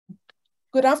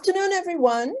Good afternoon,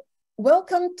 everyone.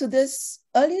 Welcome to this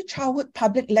Early Childhood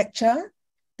Public Lecture,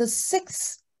 the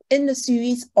 6th in the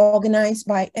series organized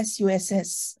by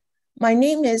SUSS. My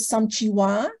name is Samchi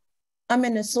Wah. I'm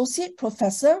an associate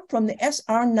professor from the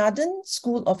S.R. Naden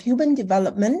School of Human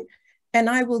Development, and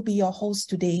I will be your host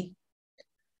today.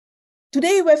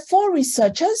 Today, we're 4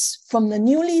 researchers from the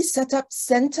newly set up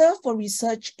Center for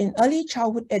Research in Early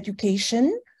Childhood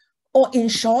Education, or in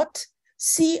short,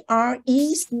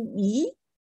 CRECE,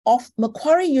 of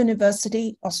Macquarie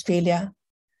University, Australia.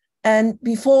 And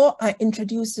before I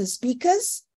introduce the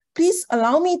speakers, please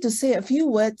allow me to say a few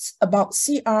words about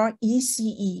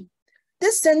CRECE.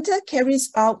 This center carries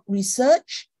out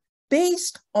research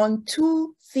based on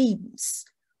 2 themes.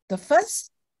 The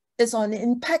first is on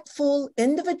impactful,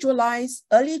 individualized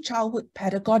early childhood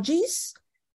pedagogies,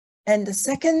 and the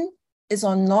second is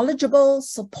on knowledgeable,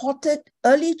 supported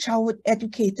early childhood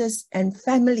educators and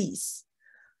families.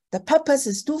 The purpose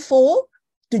is twofold: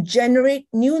 to generate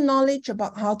new knowledge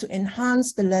about how to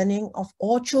enhance the learning of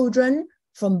all children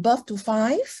from birth to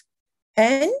 5,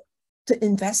 and to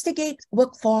investigate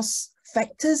workforce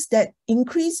factors that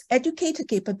increase educator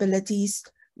capabilities,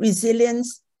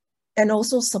 resilience, and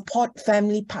also support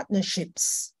family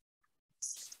partnerships.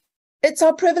 It's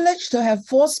our privilege to have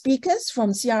 4 speakers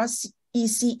from CRECE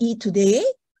today.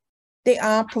 They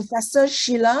are Professor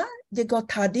Sheila de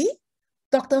Gotardi,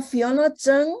 Dr. Fiona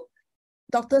Zheng,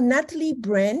 Dr. Natalie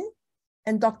Brand,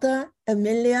 and Dr.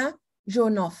 Amelia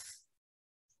Jonoff.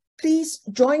 Please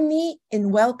join me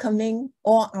in welcoming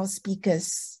all our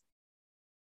speakers.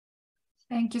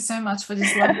 Thank you so much for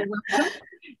this lovely welcome.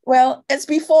 Well, as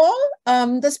before,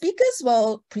 the speakers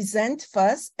will present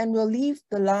first, and we'll leave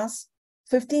the last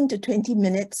 15 to 20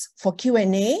 minutes for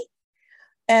Q&A.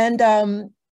 And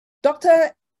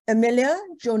Dr. Amelia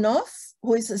Jonoff,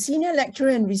 who is a senior lecturer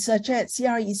and researcher at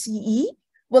CRECE,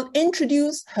 will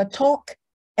introduce her talk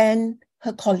and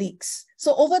her colleagues.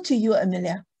 So over to you,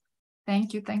 Amelia.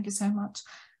 Thank you so much.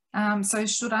 So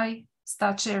should I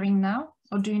start sharing now,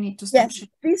 or do you need to stop sharing?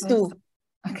 Yes, please do.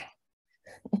 Okay.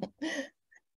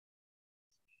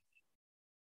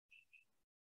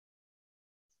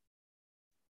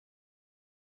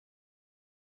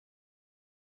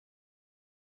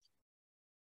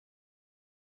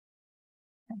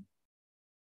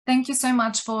 Thank you so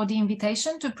much for the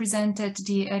invitation to present at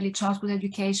the Early Childhood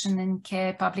Education and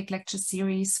Care Public Lecture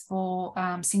Series for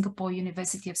Singapore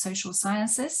University of Social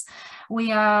Sciences.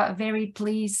 We are very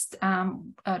pleased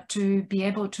to be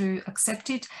able to accept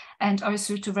it, and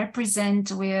also to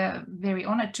represent, we're very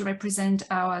honored to represent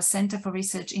our Center for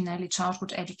Research in Early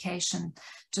Childhood Education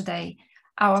today.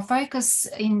 Our focus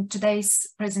in today's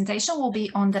presentation will be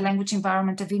on the language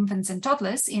environment of infants and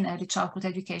toddlers in early childhood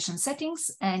education settings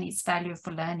and its value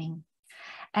for learning.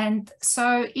 And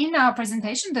so in our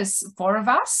presentation, there's 4 of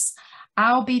us.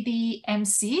 I'll be the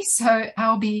MC, so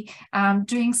I'll be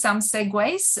doing some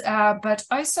segues, but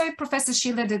also Professor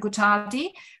Sheila de Gotardi,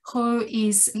 who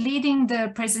is leading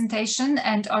the presentation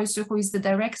and also who is the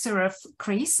director of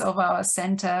CRECE, of our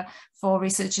Center for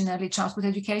Research in Early Childhood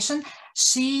Education.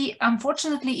 She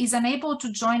unfortunately is unable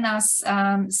to join us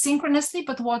synchronously,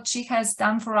 but what she has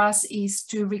done for us is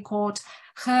to record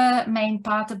her main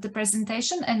part of the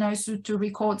presentation, and also to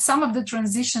record some of the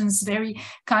transitions, very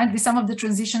kindly, some of the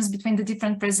transitions between the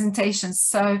different presentations.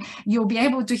 So you'll be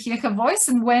able to hear her voice,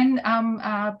 and when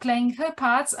I'm playing her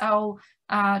parts, I'll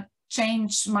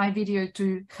change my video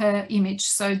to her image.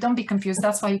 So don't be confused.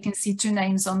 That's why you can see 2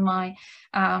 names on my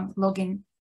login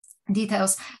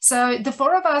details. So the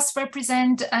 4 of us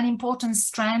represent an important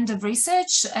strand of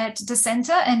research at the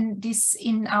center, and this,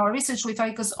 in our research, we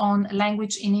focus on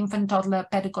language in infant toddler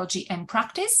pedagogy and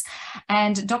practice.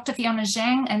 And Dr. Fiona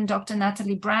Zheng and Dr.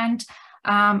 Natalie Brand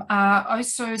are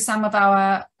also some of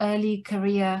our early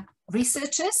career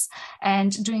researchers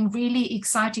and doing really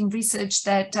exciting research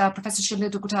that Professor Sheila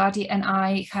de Gotardi and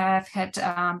I have had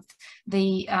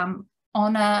the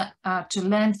honor to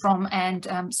learn from and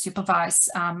supervise.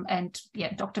 And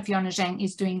yeah, Dr. Fiona Zheng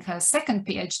is doing her 2nd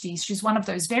PhD. She's one of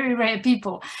those very rare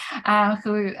people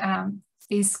who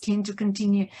is keen to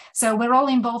continue. So we're all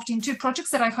involved in 2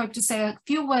 projects that I hope to say a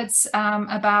few words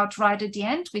about right at the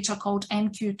end, which are called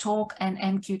MQ Talk and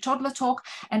MQ Toddler Talk.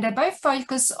 And they both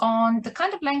focus on the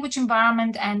kind of language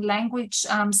environment and language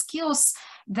skills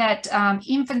that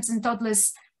infants and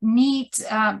toddlers need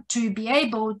to be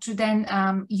able to then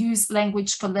use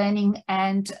language for learning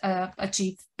and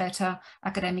achieve better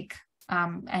academic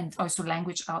and also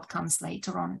language outcomes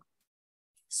later on.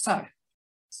 So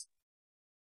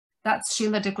that's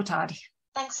Sheila de Gotardi.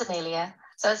 Thanks, Amelia.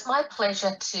 So it's my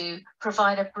pleasure to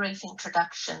provide a brief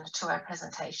introduction to our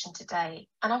presentation today.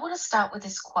 And I want to start with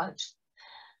this quote.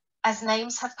 As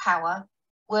names have power,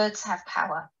 words have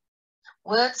power.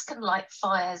 Words can light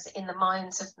fires in the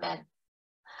minds of men.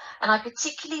 And I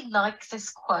particularly like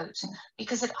this quote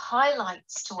because it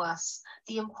highlights to us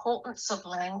the importance of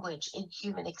language in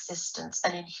human existence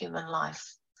and in human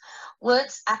life.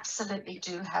 Words absolutely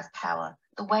do have power.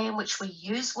 The way in which we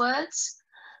use words,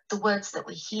 the words that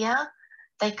we hear,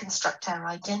 they construct our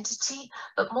identity.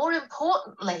 But more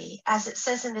importantly, as it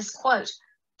says in this quote,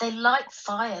 they light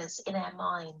fires in our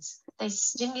minds. They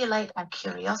stimulate our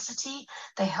curiosity.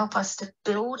 They help us to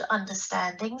build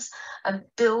understandings and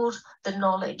build the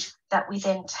knowledge that we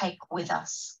then take with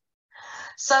us.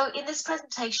 So in this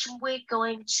presentation, we're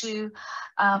going to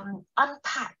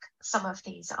unpack some of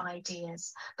these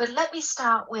ideas. But let me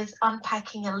start with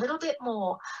unpacking a little bit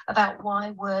more about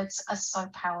why words are so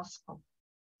powerful.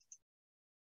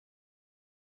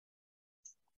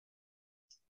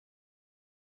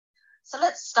 So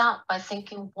let's start by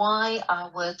thinking, why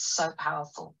are words so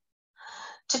powerful?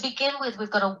 To begin with,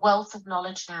 we've got a wealth of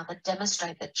knowledge now that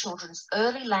demonstrate that children's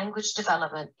early language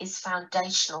development is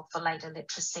foundational for later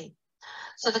literacy.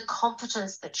 So the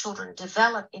competence that children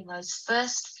develop in those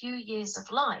first few years of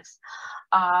life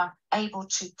are able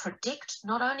to predict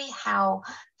not only how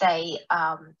they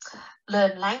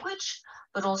learn language,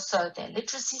 but also their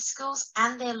literacy skills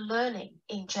and their learning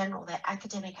in general, their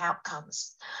academic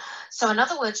outcomes. So in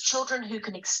other words, children who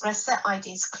can express their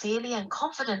ideas clearly and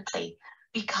confidently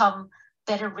become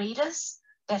better readers,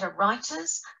 better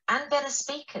writers, and better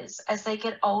speakers as they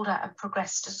get older and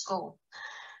progress to school.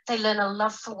 They learn a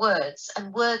love for words,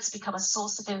 and words become a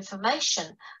source of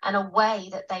information and a way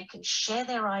that they can share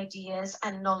their ideas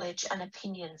and knowledge and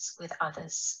opinions with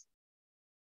others.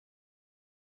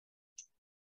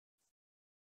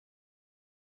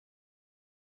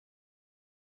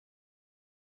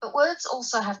 But words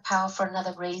also have power for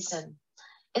another reason.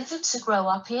 Infants who grow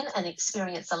up in and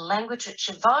experience a language-rich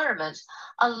environment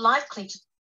are likely to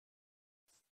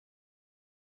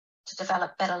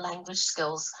develop better language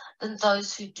skills than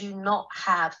those who do not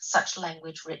have such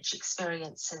language-rich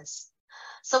experiences.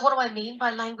 So what do I mean by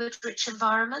language-rich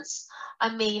environments?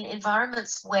 I mean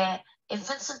environments where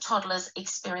infants and toddlers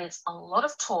experience a lot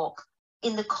of talk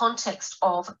in the context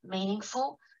of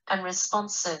meaningful and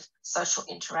responsive social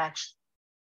interactions.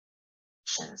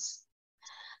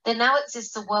 There now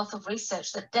exists a wealth of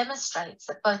research that demonstrates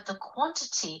that both the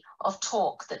quantity of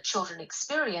talk that children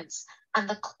experience and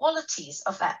the qualities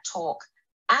of that talk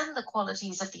and the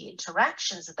qualities of the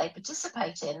interactions that they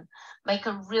participate in make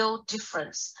a real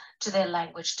difference to their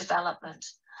language development.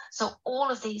 So all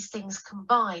of these things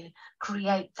combined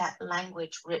create that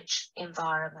language-rich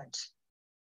environment.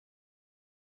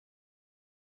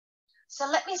 So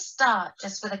let me start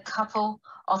just with a couple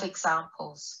of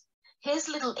examples. Here's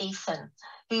little Ethan,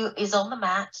 who is on the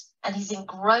mat and he's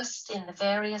engrossed in the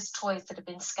various toys that have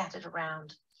been scattered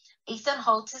around. Ethan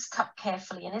holds his cup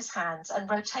carefully in his hands and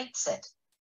rotates it.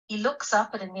 He looks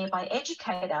up at a nearby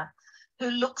educator who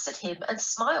looks at him and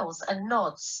smiles and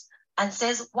nods and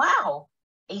says, "Wow."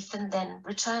 Ethan then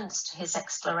returns to his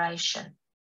exploration.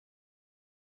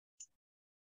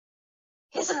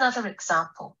 Here's another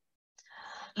example.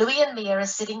 Louis and Mia are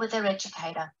sitting with their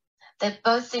educator. They're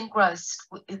both engrossed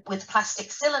with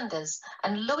plastic cylinders,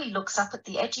 and Louis looks up at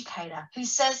the educator who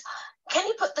says, "Can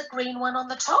you put the green one on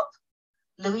the top?"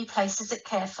 Louis places it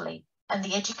carefully, and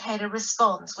the educator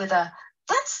responds with a,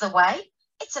 "That's the way.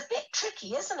 It's a bit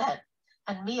tricky, isn't it?"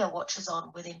 And Mia watches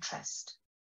on with interest.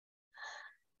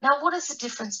 Now, what is the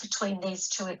difference between these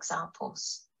two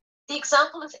examples? The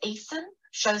example of Ethan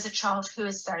shows a child who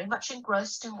is very much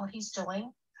engrossed in what he's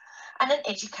doing, and an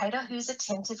educator who's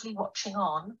attentively watching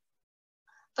on.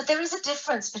 But there is a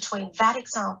difference between that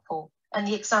example and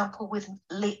the example with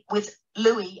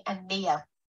Louis and Mia.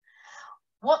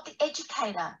 What the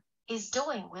educator is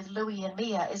doing with Louis and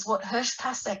Mia is what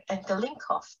Hirsch-Pasek and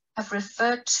Galinkov have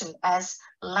referred to as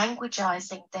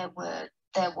languageizing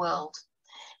their world.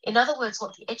 In other words,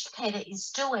 what the educator is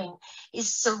doing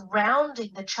is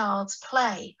surrounding the child's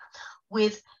play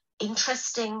with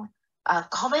interesting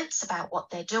comments about what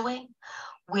they're doing,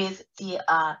 with the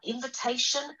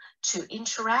invitation to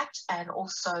interact and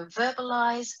also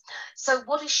verbalize. So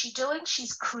what is she doing?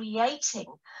 She's creating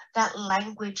that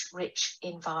language-rich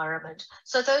environment.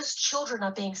 So those children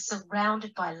are being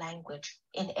surrounded by language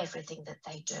in everything that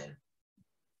they do.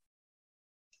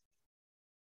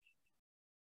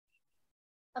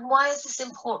 And why is this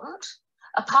important?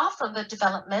 Apart from the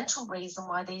developmental reason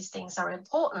why these things are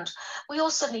important, we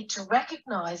also need to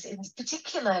recognise, in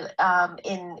particular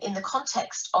in the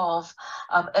context of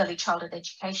early childhood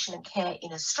education and care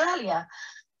in Australia,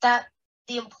 that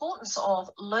the importance of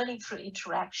learning through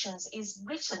interactions is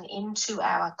written into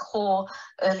our core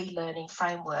early learning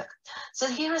framework. So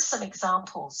here are some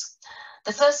examples.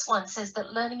 The first one says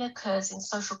that learning occurs in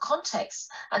social contexts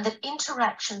and that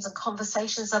interactions and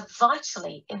conversations are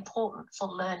vitally important for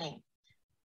learning.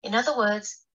 In other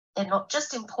words, they're not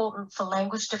just important for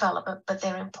language development, but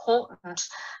they're important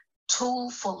tool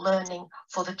for learning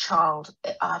for the child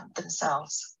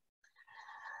themselves.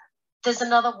 There's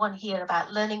another one here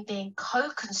about learning being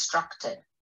co-constructed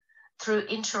through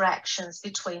interactions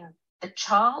between the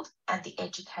child and the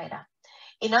educator.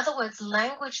 In other words,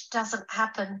 language doesn't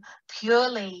happen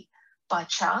purely by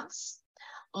chance.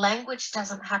 Language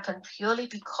doesn't happen purely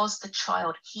because the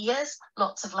child hears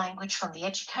lots of language from the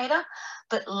educator,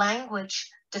 but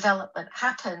language development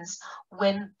happens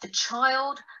when the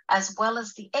child, as well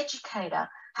as the educator,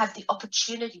 have the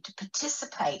opportunity to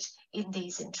participate in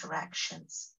these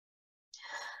interactions.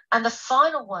 And the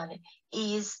final one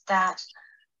is that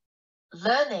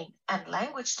learning and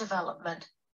language development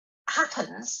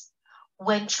happens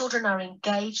when children are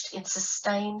engaged in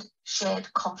sustained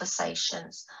shared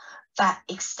conversations that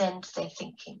extend their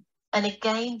thinking. And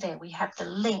again, there we have the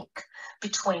link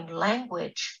between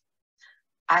language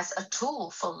as a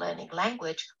tool for learning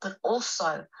language, but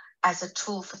also as a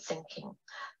tool for thinking.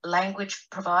 Language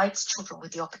provides children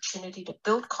with the opportunity to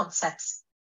build concepts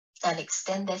and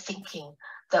extend their thinking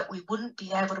that we wouldn't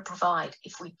be able to provide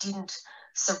if we didn't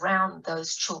surround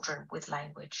those children with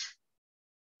language.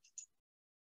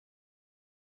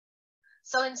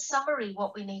 So in summary,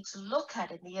 what we need to look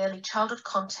at in the early childhood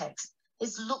context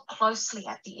is look closely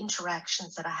at the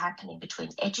interactions that are happening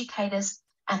between educators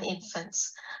and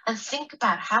infants and think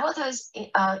about how are those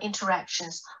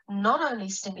interactions not only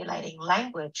stimulating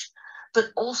language, but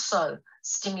also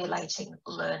stimulating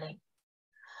learning.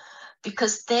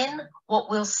 Because then what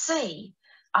we'll see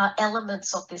are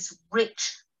elements of this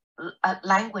rich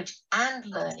language and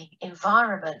learning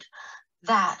environment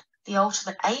that the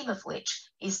ultimate aim of which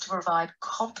is to provide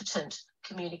competent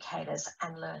communicators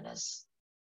and learners.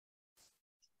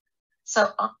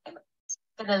 So I'm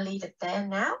going to leave it there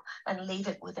now and leave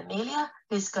it with Amelia,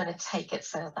 who's going to take it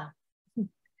further.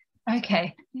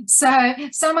 Okay, so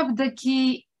some of the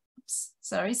key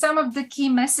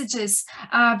messages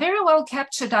are very well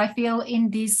captured, I feel,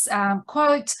 in this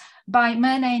quote by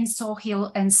Murnane,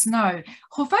 Sawhill and Snow,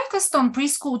 who focused on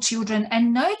preschool children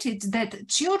and noted that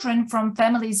children from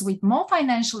families with more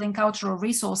financial and cultural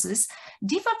resources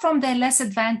differ from their less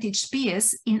advantaged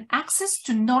peers in access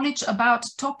to knowledge about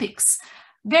topics,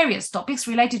 various topics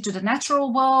related to the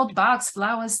natural world, bugs,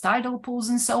 flowers, tidal pools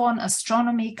and so on,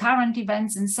 astronomy, current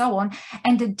events and so on,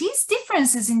 and that these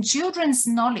differences in children's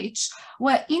knowledge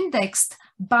were indexed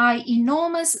by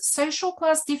enormous social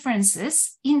class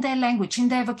differences in their language, in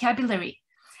their vocabulary.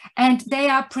 And they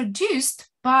are produced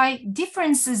by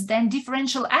differences, then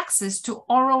differential access to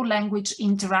oral language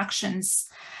interactions,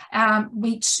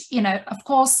 which, you know, of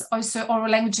course, also oral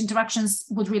language interactions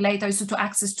would relate also to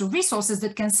access to resources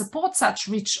that can support such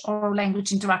rich oral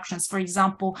language interactions, for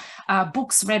example,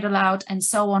 books read aloud and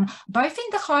so on, both in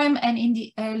the home and in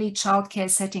the early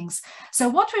childcare settings. So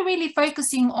what we're really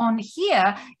focusing on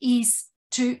here is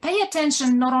to pay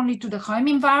attention not only to the home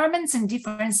environments and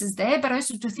differences there, but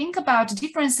also to think about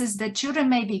differences that children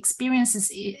may be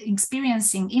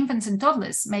experiencing, infants and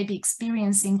toddlers may be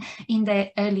experiencing in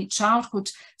their early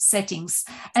childhood settings.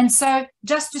 And so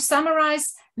just to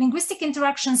summarize, linguistic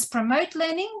interactions promote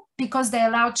learning because they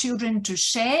allow children to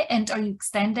share and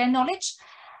extend their knowledge.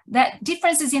 That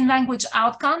differences in language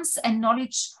outcomes and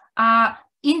knowledge are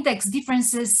index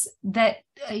differences that,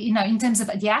 you know, in terms of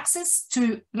the access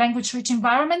to language-rich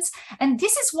environments. And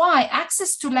this is why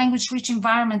access to language-rich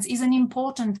environments is an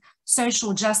important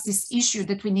social justice issue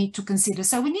that we need to consider.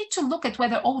 So we need to look at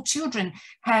whether all children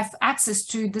have access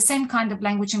to the same kind of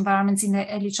language environments in their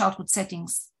early childhood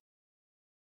settings.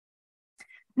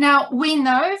 Now, we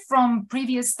know from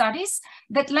previous studies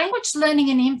that language learning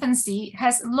in infancy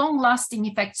has long-lasting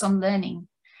effects on learning.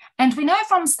 And we know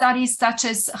from studies such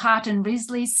as Hart and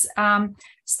Risley's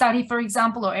study, for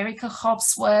example, or Erica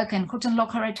Hobbs' work and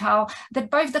Kuttenlocher et al.,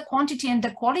 that both the quantity and the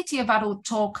quality of adult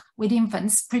talk with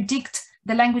infants predict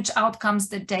the language outcomes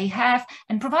that they have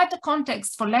and provide the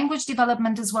context for language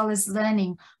development as well as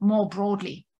learning more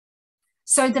broadly.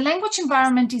 So the language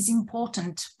environment is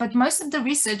important, but most of the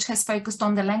research has focused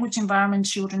on the language environment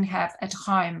children have at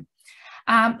home.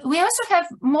 We also have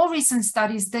more recent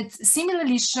studies that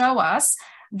similarly show us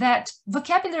that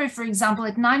vocabulary, for example,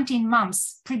 at 19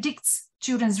 months predicts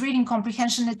children's reading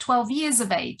comprehension at 12 years of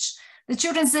age. The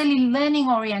children's early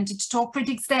learning-oriented talk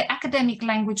predicts their academic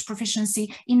language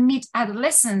proficiency in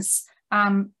mid-adolescence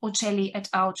Ocelli et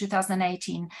al.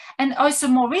 2018. And also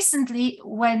more recently,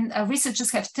 when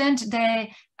researchers have turned their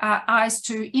eyes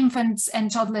to infants and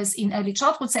toddlers in early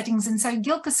childhood settings. And so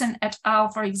Gilkerson et al.,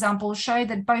 for example, show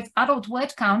that both adult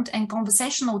word count and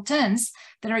conversational turns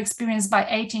that are experienced by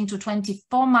 18 to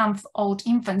 24-month-old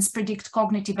infants predict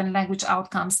cognitive and language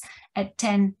outcomes at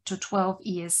 10 to 12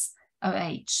 years of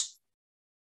age.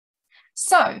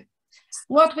 So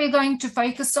what we're going to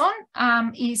focus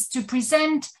on is to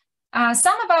present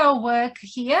some of our work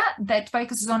here that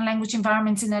focuses on language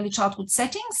environments in early childhood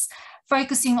settings,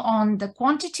 focusing on the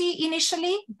quantity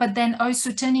initially, but then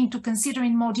also turning to consider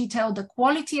in more detail the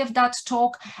quality of that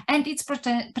talk and its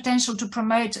potential to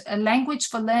promote a language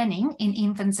for learning in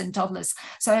infants and toddlers.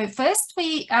 So first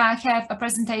we have a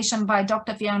presentation by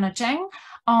Dr. Fiona Zhang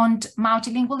on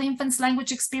multilingual infants'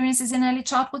 language experiences in early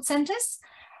childhood centers.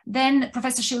 Then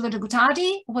Professor Sheila de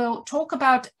Guttadi will talk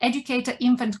about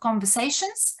educator-infant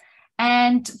conversations.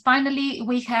 And finally,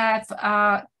 we have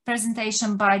a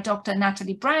presentation by Dr.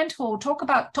 Natalie Brandt, who will talk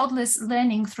about toddlers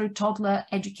learning through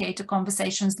toddler-educator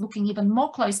conversations, looking even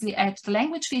more closely at the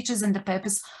language features and the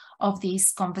purpose of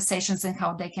these conversations and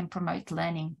how they can promote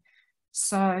learning.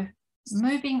 So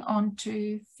moving on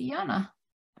to Fiona.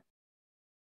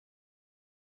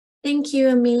 Thank you,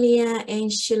 Amelia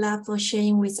and Sheila, for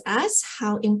sharing with us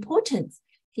how important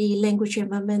the language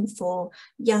environment for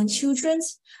young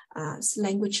children's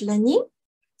language learning.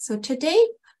 So today,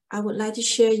 I would like to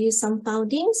share you some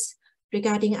findings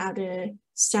regarding our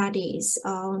studies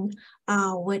on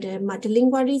whether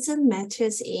multilingualism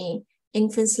matters in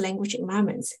infants' language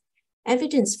environments,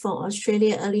 evidence from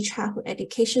Australia Early Childhood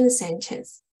Education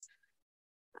Centres.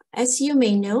 As you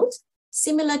may know,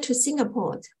 similar to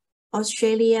Singapore,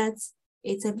 Australia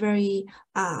is a very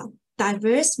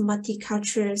diverse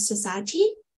multicultural society.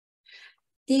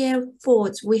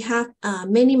 Therefore, we have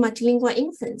many multilingual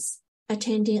infants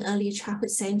attending early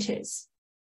childhood centers.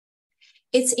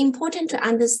 It's important to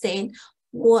understand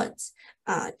what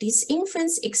these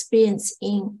infants experience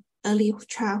in early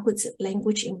childhood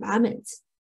language environments.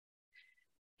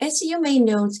 As you may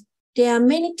know, there are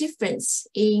many differences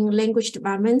in language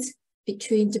development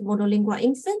between the monolingual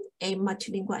infant and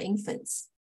multilingual infants.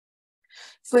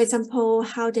 For example,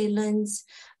 how they learn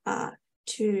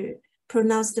to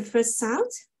pronounce the first sound,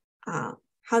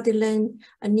 how they learn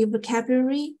a new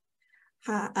vocabulary,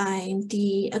 and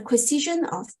the acquisition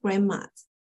of grammar.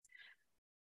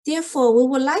 Therefore, we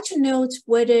would like to note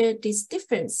whether this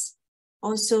difference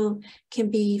also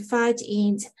can be found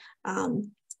in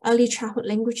early childhood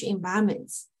language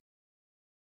environments.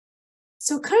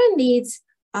 So currently,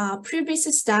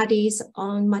 previous studies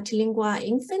on multilingual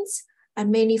infants are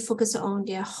mainly focused on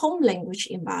their home language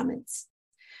environments.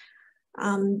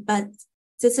 But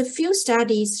there's a few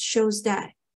studies shows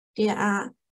that there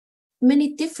are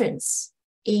many differences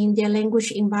in their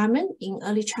language environment in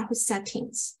early childhood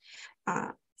settings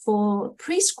for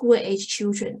preschool age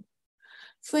children.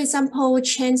 For example,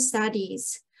 Chen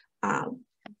studies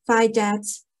find that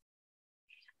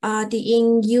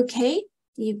in UK,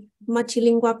 the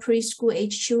multilingual preschool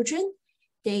age children,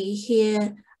 they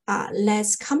hear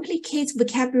less complicated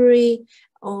vocabulary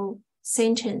or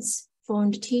sentence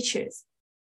from the teachers.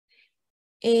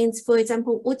 And for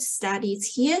example, Wood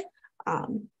studies here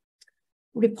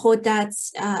report that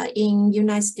in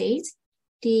United States,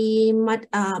 the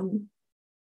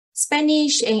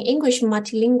Spanish and English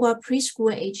multilingual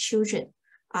preschool age children,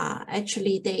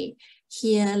 actually they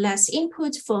hear less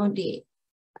input from the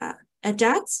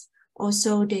adults.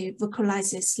 Also, they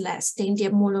vocalize less than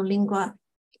their monolingual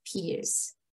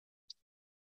peers.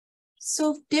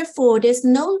 So therefore, there's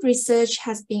no research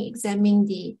has been examining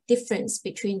the difference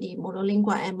between the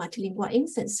monolingual and multilingual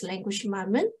infants' language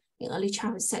environment in early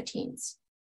childhood settings.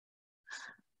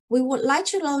 We would like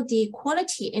to know the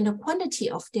quality and the quantity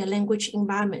of their language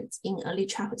environment in early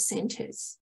childhood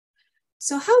centers.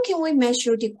 So how can we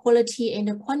measure the quality and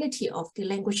the quantity of the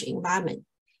language environment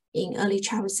in early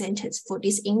childhood centers for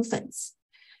these infants?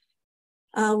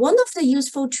 One of the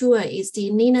useful tools is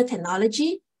the Nina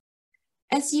technology.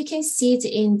 As you can see it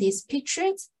in these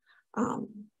pictures,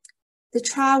 the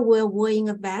child will wearing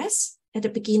a vest at the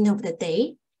beginning of the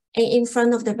day, and in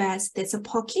front of the vest, there's a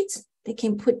pocket that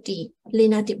can put the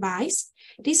Lina device.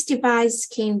 This device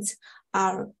can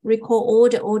record all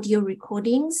the audio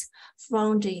recordings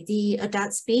from the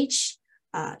adult speech,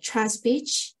 child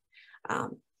speech.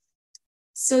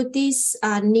 So this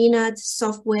Nina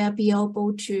software be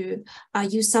able to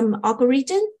use some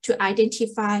algorithm to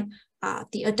identify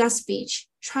the adult speech,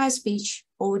 child speech,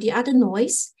 or the other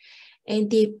noise, and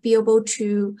they be able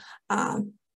to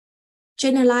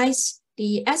generalize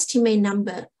the estimate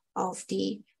number of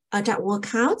the adult word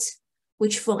count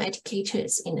which form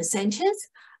educators in the centers,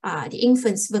 the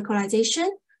infant's vocalization,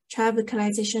 child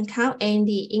vocalization count, and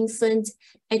the infant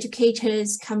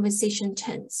educators conversation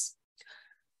turns.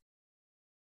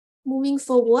 Moving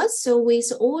forward, so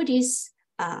with all these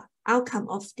outcome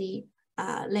of the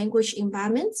language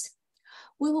environment,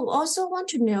 we will also want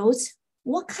to note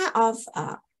what kind of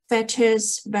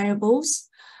factors, variables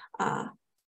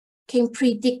can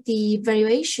predict the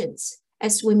variations.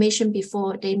 As we mentioned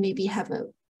before, they maybe have a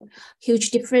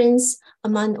huge difference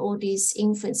among all these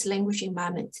infants' language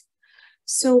environment.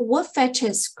 So what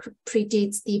factors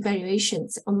predict the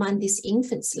variations among these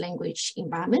infants' language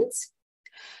environments?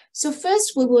 So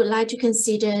first, we would like to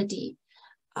consider the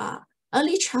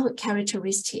early childhood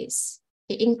characteristics.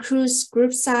 It includes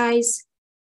group size,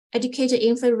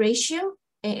 educator-infant ratio,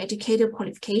 and educator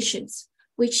qualifications,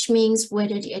 which means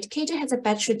whether the educator has a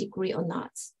bachelor degree or not.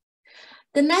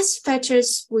 The next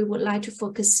factors we would like to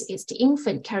focus is the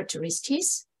infant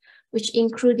characteristics, which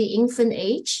include the infant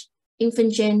age,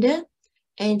 infant gender,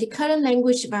 and the current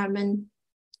language environment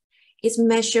is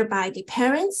measured by the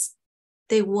parents.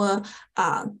 They will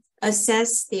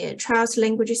assess their child's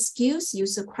language skills,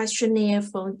 use a questionnaire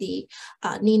from the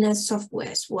NINA software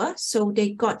as well. So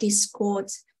they got these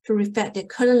scores to reflect their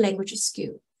current language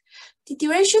skill. The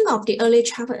duration of the early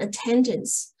childhood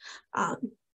attendance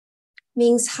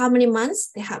means how many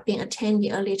months they have been attending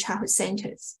the early childhood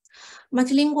centers.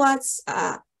 Multilingual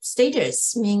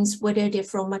status means whether they're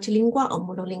from multilingual or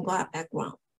monolingual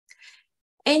background.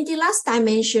 And the last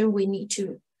dimension we need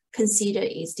to consider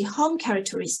is the home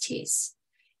characteristics,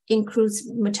 includes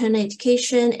maternal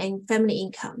education and family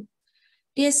income.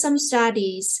 There are some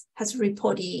studies has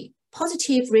reported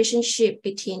positive relationship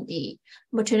between the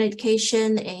maternal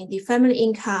education and the family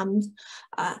income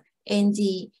and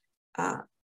the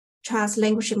child's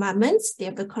language environment,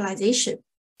 their vocalization.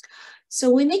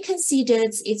 So we may consider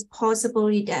it's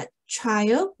possible that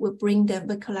child will bring the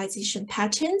vocalization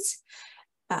patterns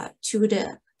to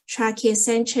the child care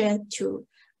center to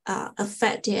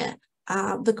affect their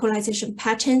vocalization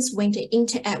patterns when they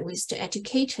interact with the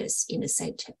educators in the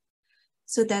center.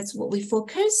 So that's what we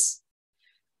focus.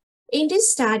 In these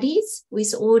studies,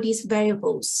 with all these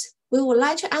variables, we would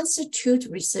like to answer two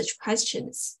research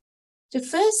questions. The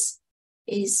first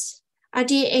is, are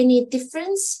there any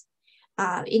difference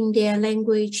in their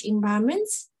language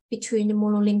environments between the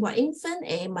monolingual infant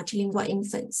and multilingual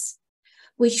infants,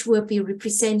 which will be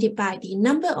represented by the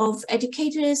number of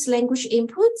educators' language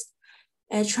inputs,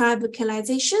 child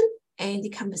vocalization, and the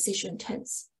conversation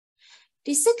turns.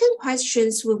 The second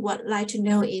questions we would like to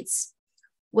know is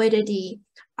whether the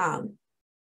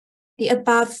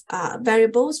above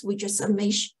variables we just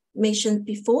mentioned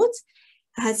before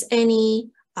has any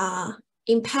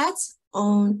impact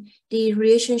on the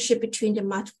relationship between the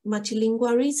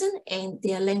multilingual region and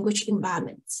their language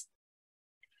environments,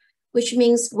 which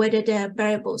means whether the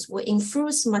variables will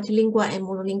influence multilingual and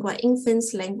monolingual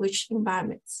infants' language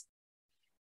environments.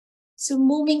 So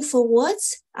moving forward,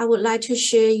 I would like to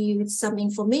share you some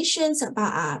information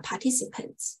about our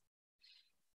participants.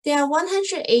 There are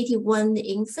 181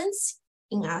 infants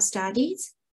in our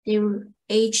studies. Their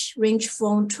age range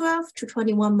from 12 to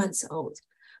 21 months old.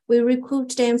 We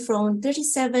recruit them from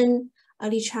 37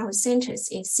 early childhood centers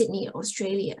in Sydney,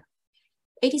 Australia.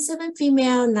 87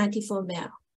 female, 94 male.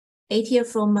 80 are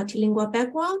from multilingual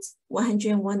backgrounds,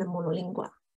 101 are monolingual.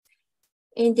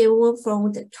 And they were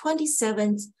from the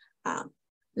 27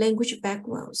 language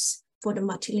backgrounds for the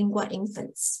multilingual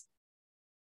infants.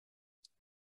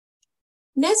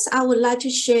 Next, I would like to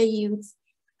share you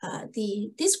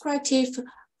the descriptive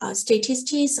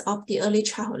statistics of the early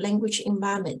childhood language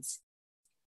environment.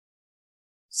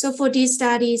 So for these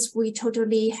studies, we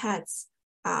totally had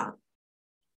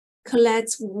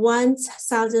collect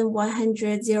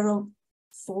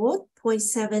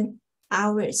 1,104.7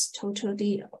 hours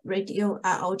totally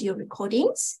audio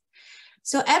recordings.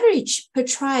 So average per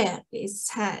trial is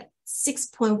had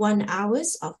 6.1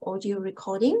 hours of audio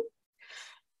recording.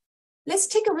 Let's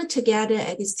take a look together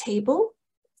at this table.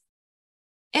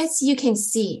 As you can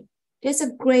see, there's a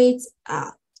great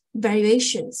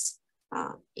variations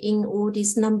in all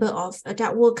this number of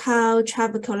adult vocal,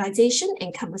 child vocalization,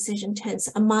 and conversation turns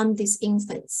among these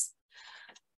infants.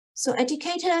 So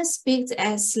educators speak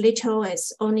as little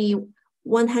as only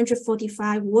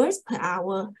 145 words per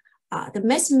hour. The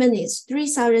maximum is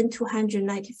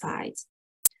 3,295.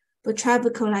 For child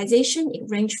vocalization, it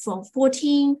ranged from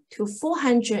 14 to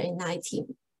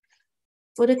 419.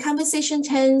 For the conversation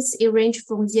turns, it ranged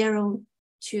from 0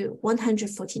 to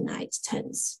 149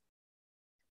 turns.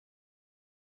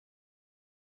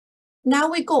 Now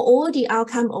we go over the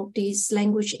outcome of these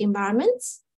language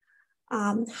environments.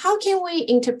 How can we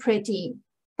interpret the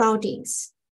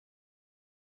findings?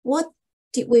 What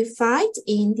did we find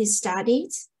in these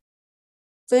studies?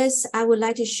 First, I would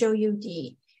like to show you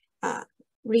the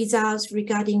results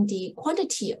regarding the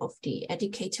quantity of the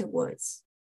educated words.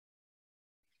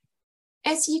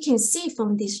 As you can see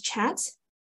from this chart,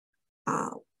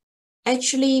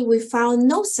 actually we found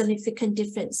no significant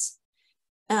difference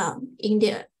in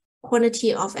the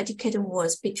quantity of educated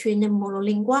words between the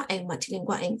monolingual and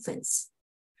multilingual infants.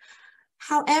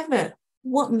 However,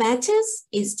 what matters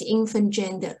is the infant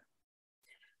gender.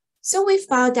 So we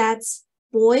found that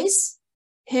boys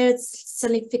heard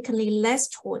significantly less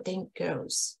taught than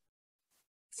girls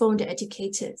from the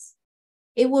educators.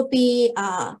 It would be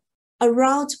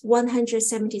around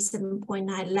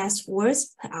 177.9 less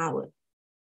words per hour.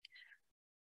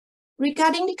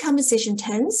 Regarding the conversation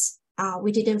terms,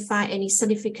 we didn't find any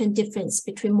significant difference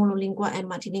between monolingual and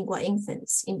multilingual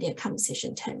infants in their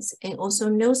conversation terms, and also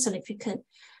no significant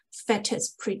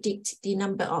factors predict the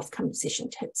number of conversation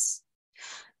terms.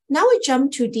 Now we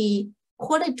jump to the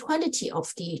quantity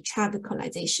of the child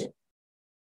vocalization.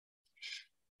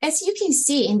 As you can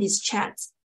see in this chart,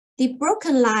 the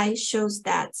broken line shows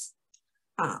that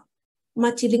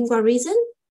multilingual reason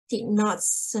did not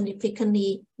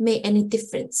significantly make any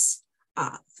difference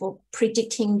for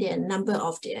predicting the number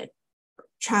of the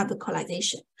child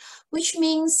vocalization, which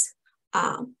means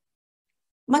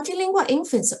multilingual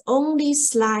infants only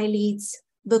slightly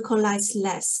vocalize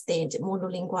less than the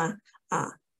monolingual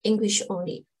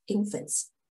English-only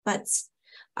infants, but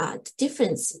the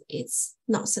difference is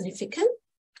not significant.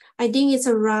 I think it's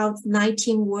around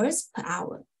 19 words per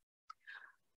hour.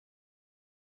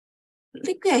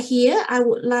 Look at here, I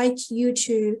would like you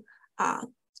to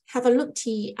have a look at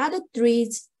the other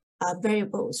three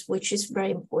variables, which is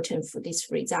very important for these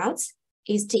results,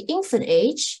 is the infant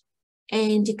age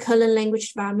and the current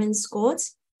language development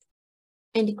scores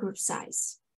and the group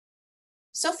size.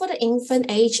 So for the infant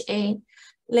age and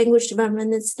language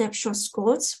development snapshot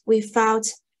scores, we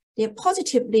found they're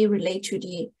positively related to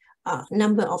the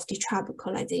number of the child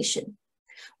vocalization,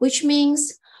 which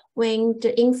means when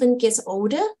the infant gets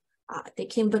older, they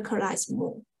can vocalize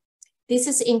more. This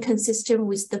is inconsistent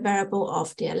with the variable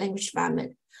of their language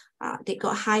development. They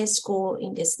got higher score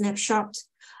in the snapshot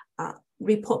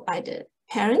report by the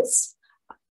parents.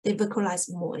 They vocalize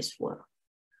more as well.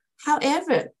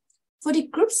 However, for the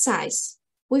group size,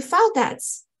 we found that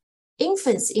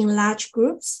infants in large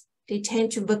groups, they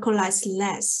tend to vocalize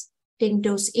less than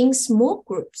those in small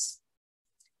groups.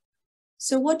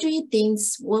 So what do you think?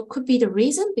 What could be the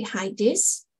reason behind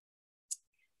this?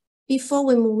 Before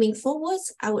we're moving forward,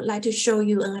 I would like to show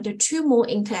you another two more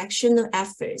interactional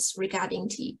efforts regarding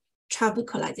the child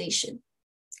vocalization.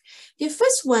 The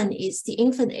first one is the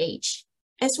infant age.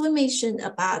 As we mentioned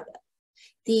about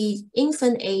the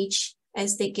infant age,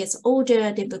 as they get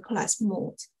older, they vocalize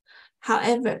more.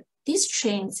 However, this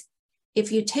trend,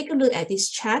 if you take a look at this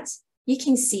chart, you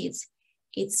can see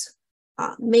it's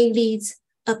mainly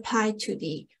applied to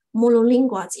the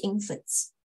monolingual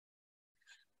infants.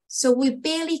 So we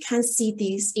barely can see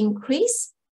this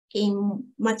increase in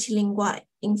multilingual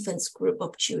infants group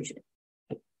of children.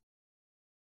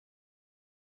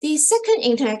 The second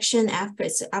interaction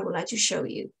efforts I would like to show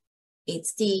you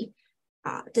is the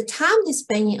time they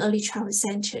spend in early childhood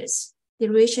centers, the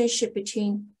relationship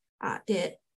between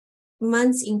the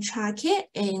months in childcare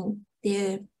and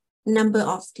the number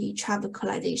of the child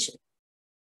vocalization.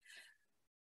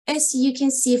 As you can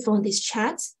see from this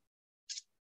chart,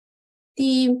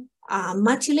 the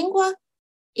multilingual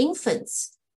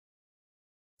infants,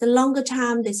 the longer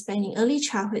time they spend in early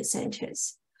childhood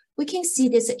centers, we can see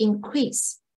there's an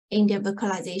increase in their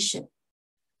vocalization.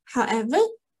 However,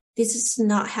 this is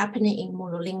not happening in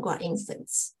monolingual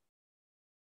infants.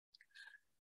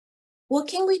 What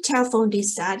can we tell from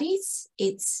these studies?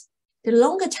 It's the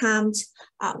longer time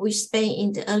we spend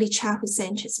in the early childhood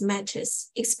centers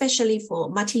matters, especially for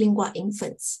multilingual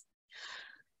infants.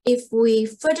 If we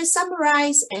further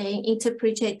summarize and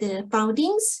interpret the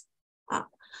findings,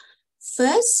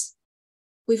 first,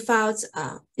 we found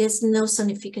there's no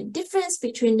significant difference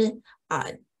between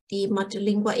the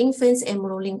multilingual infants and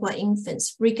monolingual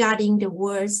infants regarding the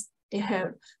words they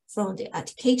heard from the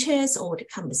educators or the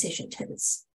conversation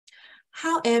terms.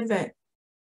 However,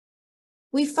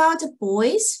 we found the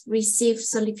boys receive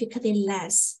significantly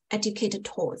less educated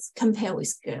thoughts compared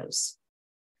with girls.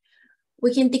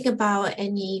 We can think about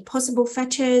any possible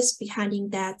factors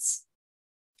behind that.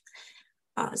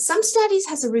 Some studies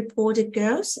has reported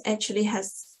girls actually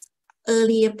has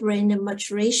earlier brain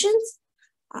maturation,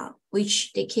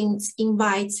 which they can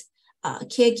invite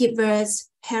caregivers,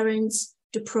 parents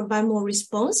to provide more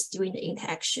response during the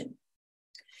interaction.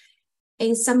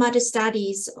 And some other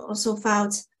studies also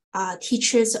found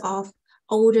teachers of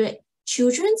older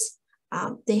children,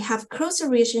 they have closer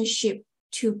relationship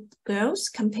to girls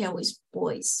compared with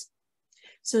boys.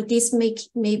 So this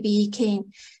maybe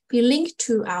can be linked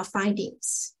to our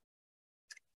findings.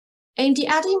 And the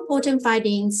other important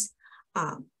findings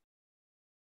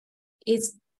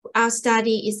is our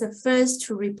study is the first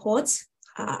to report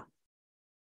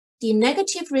the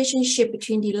negative relationship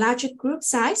between the larger group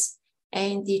size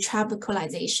and the child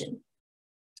vocalization.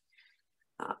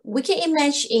 We can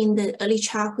imagine in the early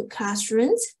childhood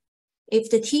classrooms, if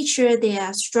the teacher, they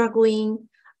are struggling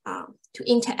to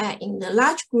interact in the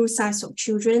large group size of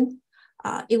children,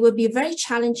 it will be very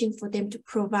challenging for them to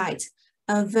provide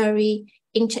a very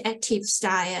interactive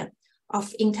style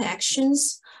of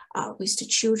interactions with the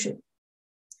children.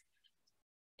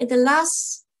 In the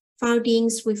last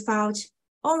findings, we found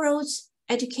oral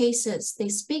educators, they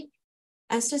speak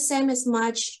as the same as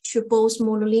much to both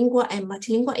monolingual and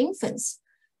multilingual infants,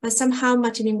 but somehow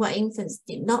multilingual infants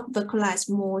did not vocalize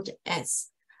more as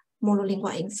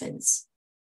monolingual infants.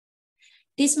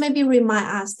 This maybe remind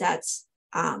us that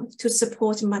to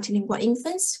support multilingual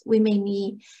infants, we may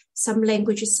need some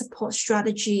language support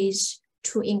strategies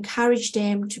to encourage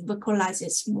them to vocalize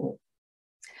it more.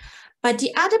 But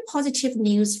the other positive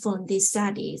news from these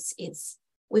studies is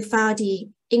we found the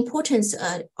importance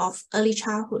of early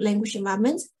childhood language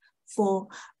environment for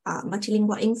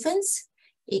multilingual infants.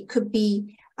 It could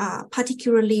be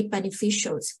particularly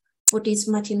beneficial for these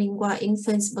multilingual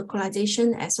infants'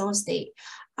 vocalization, as well as they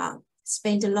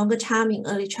spend a longer time in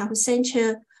early childhood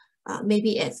center.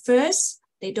 Maybe at first,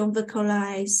 they don't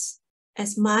vocalize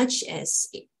as much as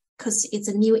because it's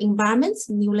a new environment,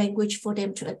 new language for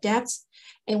them to adapt.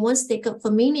 And once they get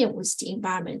familiar with the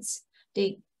environment,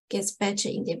 they get better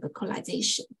in their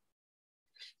vocalization.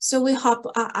 So we hope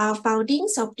our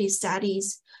findings of these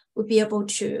studies will be able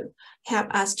to help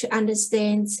us to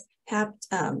understand, help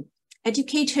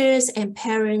educators and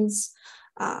parents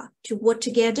to work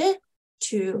together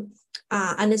to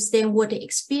understand what they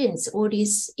experience, all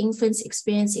these infants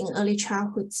experience in early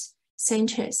childhood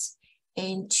centers,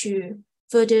 and to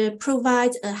further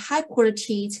provide a high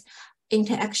quality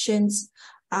interactions,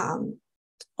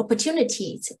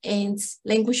 opportunities and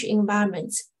language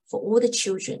environments for all the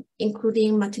children,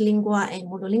 including multilingual and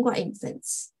monolingual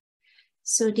infants.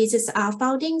 So this is our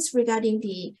findings regarding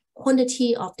the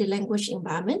quantity of the language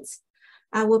environment.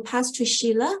 I will pass to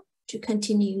Sheila to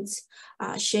continue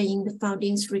sharing the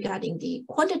findings regarding the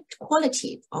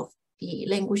quality of the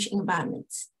language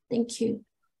environments. Thank you.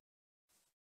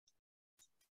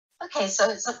 Okay, so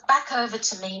it's back over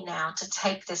to me now to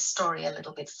take this story a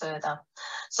little bit further.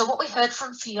 So what we heard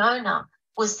from Fiona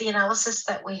was the analysis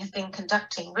that we have been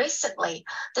conducting recently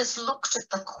that's looked at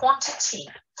the quantity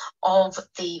of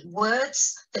the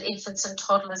words that infants and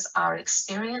toddlers are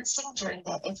experiencing during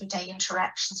their everyday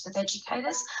interactions with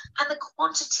educators and the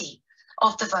quantity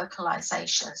of the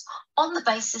vocalizations on the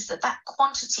basis that that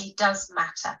quantity does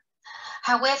matter.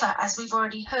 However, as we've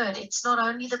already heard, it's not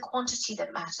only the quantity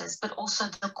that matters, but also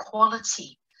the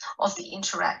quality of the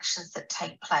interactions that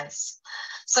take place.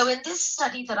 So in this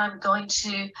study that I'm going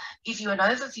to give you an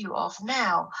overview of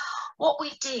now, what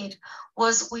we did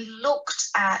was we looked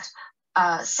at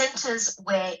centres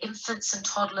where infants and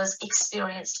toddlers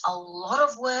experienced a lot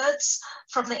of words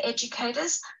from their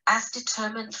educators as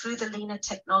determined through the LENA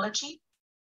technology.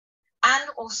 And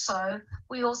also,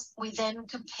 we then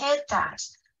compared that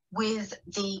with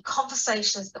the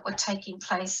conversations that were taking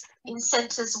place in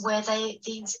centres where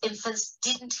these infants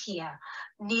didn't hear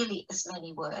nearly as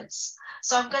many words.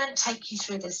 So I'm going to take you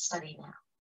through this study now.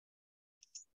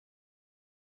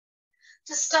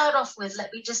 To start off with,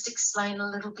 let me just explain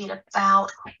a little bit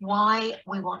about why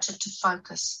we wanted to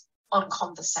focus on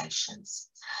conversations.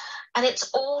 And it's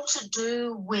all to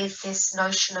do with this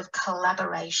notion of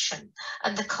collaboration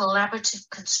and the collaborative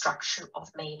construction of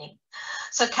meaning.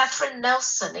 So Catherine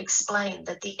Nelson explained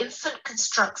that the infant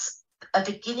constructs a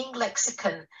beginning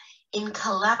lexicon in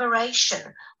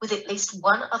collaboration with at least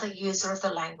one other user of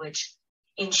the language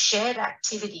in shared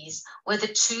activities where the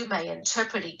two may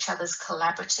interpret each other's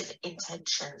collaborative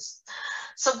intentions.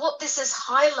 So what this is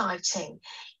highlighting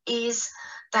is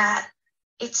that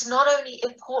it's not only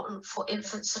important for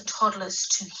infants and toddlers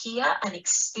to hear and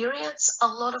experience a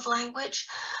lot of language,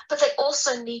 but they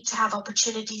also need to have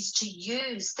opportunities to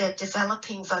use their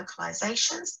developing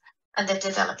vocalizations and their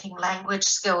developing language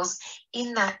skills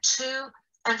in that to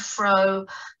and fro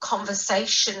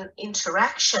conversation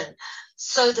interaction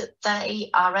so that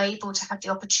they are able to have the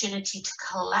opportunity to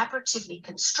collaboratively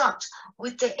construct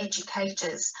with their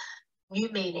educators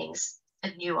new meanings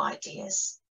and new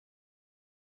ideas.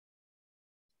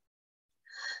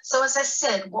 So as I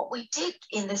said, what we did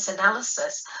in this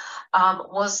analysis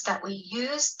was that we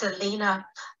used the linear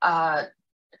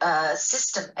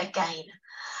system again,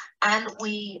 and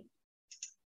we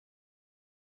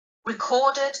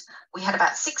recorded, we had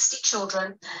about 60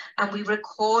 children, and we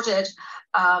recorded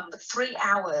 3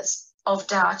 hours of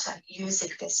data using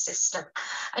this system.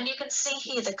 And you can see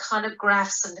here the kind of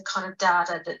graphs and the kind of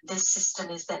data that this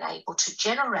system is then able to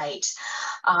generate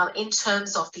in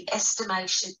terms of the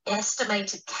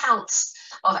estimated counts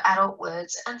of adult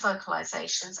words and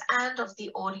vocalizations and of the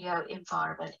audio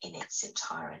environment in its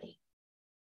entirety.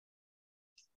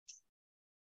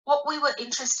 What we were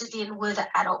interested in were the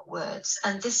adult words,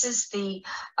 and this is the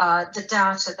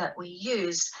data that we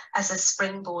used as a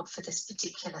springboard for this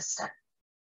particular study.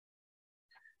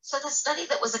 So the study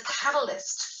that was a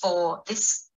catalyst for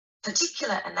this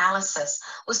particular analysis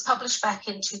was published back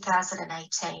in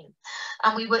 2018,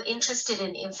 and we were interested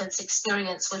in infants'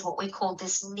 experience with what we call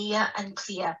this near and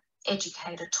clear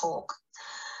educator talk.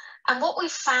 And what we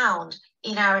found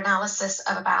in our analysis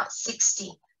of about 60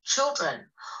 children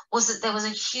was that there was a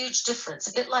huge difference,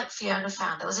 a bit like Fiona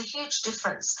found, there was a huge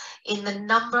difference in the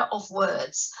number of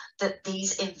words that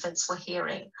these infants were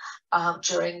hearing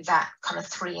during that kind of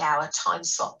 3-hour time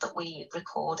slot that we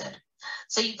recorded.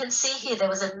 So you can see here there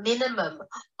was a minimum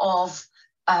of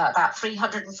about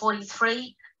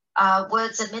 343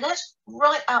 words a minute,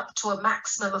 right up to a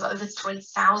maximum of over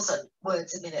 3,000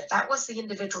 words a minute. That was the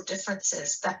individual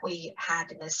differences that we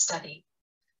had in this study.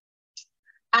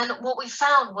 And what we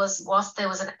found was, whilst there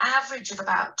was an average of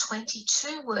about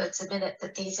 22 words a minute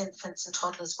that these infants and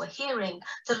toddlers were hearing,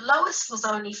 the lowest was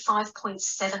only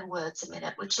 5.7 words a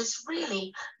minute, which is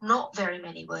really not very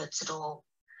many words at all.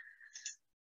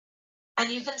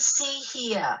 And you can see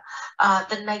here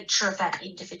the nature of that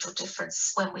individual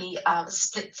difference when we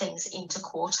split things into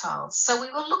quartiles. So we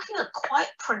were looking at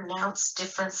quite pronounced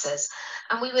differences,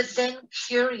 and we were then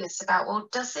curious about, well,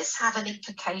 does this have an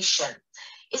implication?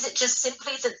 Is it just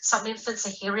simply that some infants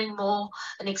are hearing more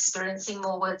and experiencing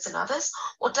more words than others?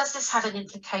 Or does this have an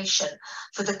implication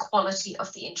for the quality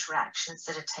of the interactions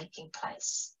that are taking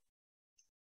place?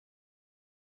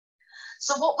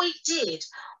 So what we did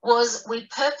was we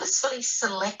purposefully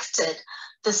selected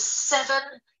the 7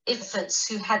 infants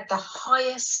who had the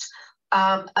highest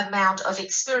amount of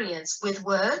experience with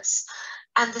words,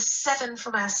 and the 7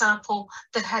 from our sample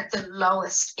that had the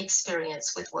lowest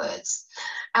experience with words.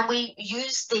 And we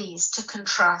used these to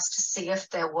contrast to see if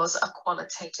there was a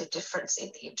qualitative difference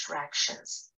in the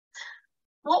interactions.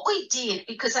 What we did,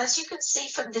 because as you can see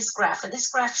from this graph, and this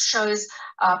graph shows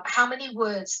how many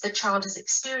words the child is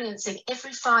experiencing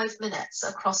every 5 minutes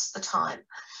across the time.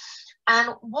 And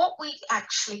what we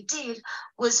actually did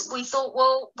was we thought,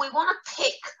 well, we want to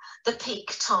pick the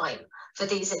peak time for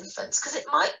these infants, because it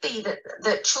might be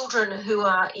that children who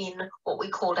are in what we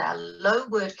called our low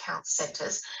word count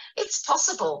centres, it's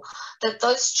possible that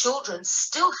those children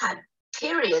still had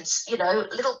periods, you know,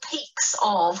 little peaks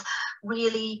of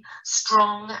really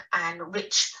strong and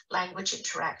rich language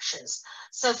interactions.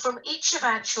 So from each of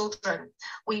our children,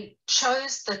 we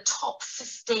chose the top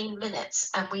 15 minutes,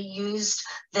 and we used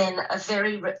then a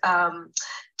very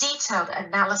detailed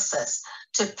analysis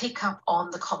to pick up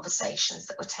on the conversations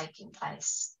that were taking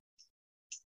place.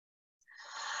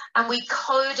 And we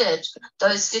coded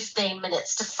those 15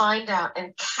 minutes to find out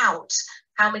and count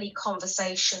how many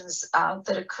conversations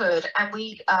that occurred. And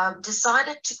we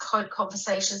decided to code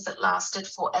conversations that lasted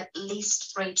for at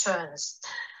least 3 turns.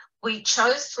 We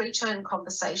chose 3-turn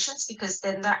conversations because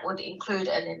then that would include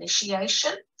an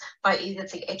initiation by either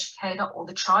the educator or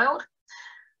the child.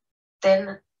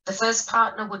 Then the first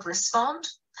partner would respond,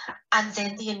 and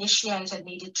then the initiator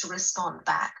needed to respond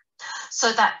back.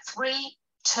 So that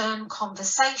 3-turn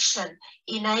conversation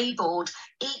enabled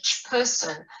each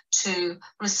person to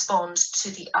respond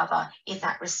to the other in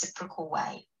that reciprocal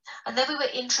way. And then we were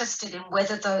interested in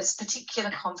whether those particular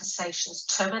conversations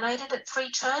terminated at 3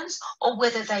 turns or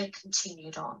whether they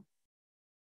continued on.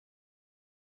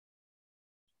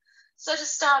 So to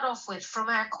start off with, from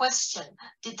our question,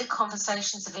 did the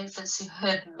conversations of infants who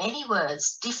heard many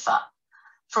words differ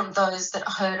from those that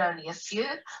heard only a few?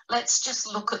 Let's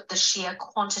just look at the sheer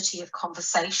quantity of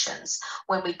conversations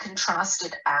when we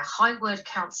contrasted our high word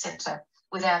count centre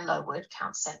with our low word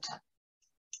count centre.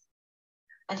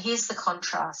 And here's the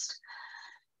contrast.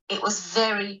 It was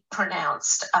very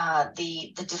pronounced,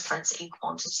 the difference in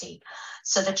quantity.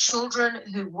 So the children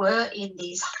who were in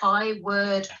these high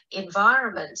word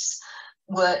environments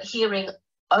were hearing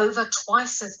over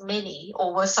twice as many,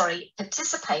 or were, sorry,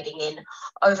 participating in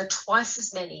over twice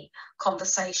as many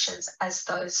conversations as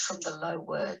those from the low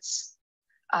word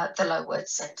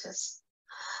centres.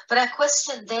 But our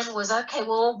question then was, okay,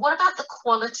 well, what about the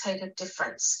qualitative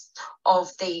difference of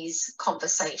these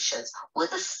conversations? Were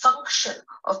the function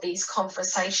of these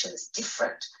conversations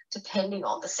different depending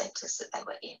on the centres that they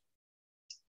were in?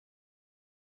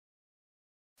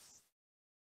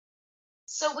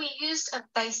 So we used a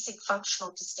basic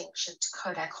functional distinction to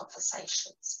code our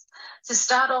conversations. To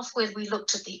start off with, we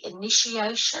looked at the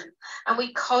initiation and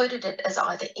we coded it as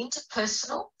either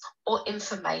interpersonal or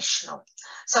informational.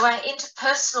 So our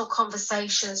interpersonal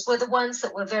conversations were the ones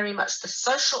that were very much the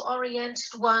social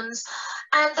oriented ones,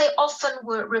 and they often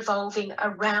were revolving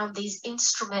around these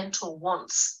instrumental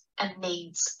wants and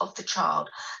needs of the child.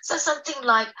 So something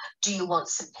like, do you want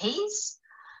some peas?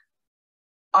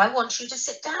 I want you to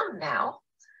sit down now.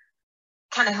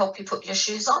 Can I help you put your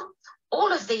shoes on?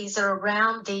 All of these are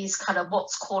around these kind of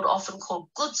what's called, often called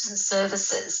goods and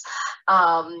services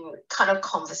kind of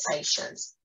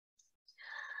conversations.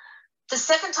 The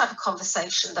second type of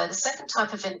conversation, though, the second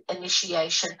type of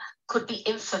initiation could be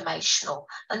informational.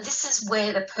 And this is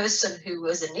where the person who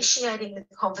was initiating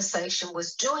the conversation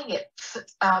was doing it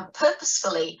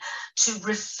purposefully to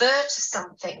refer to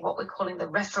something, what we're calling the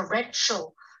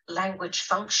referential language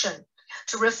function,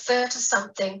 to refer to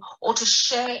something or to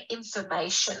share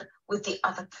information with the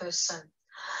other person.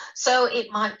 So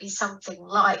it might be something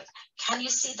like, can you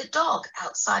see the dog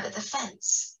outside of the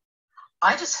fence?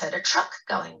 I just heard a truck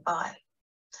going by.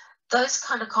 Those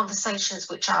kind of conversations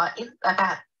which are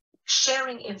about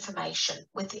sharing information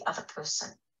with the other person.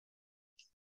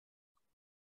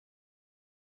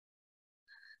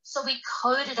 So we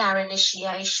coded our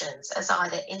initiations as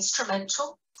either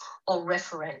instrumental or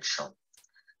referential.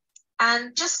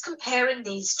 And just comparing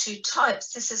these two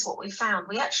types, this is what we found.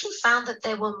 We actually found that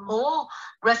there were more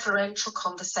referential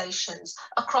conversations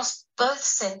across both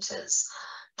centres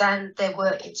than there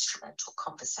were instrumental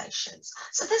conversations.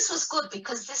 So this was good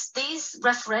because these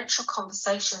referential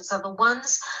conversations are the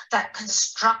ones that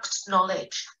construct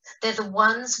knowledge. They're the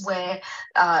ones where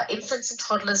infants and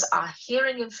toddlers are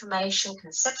hearing information,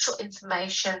 conceptual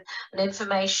information, and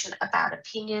information about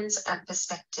opinions and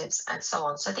perspectives and so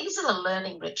on. So these are the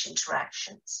learning-rich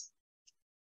interactions.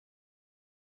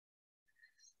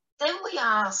 Then we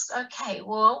asked, okay,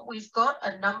 well, we've got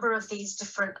a number of these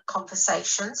different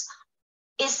conversations.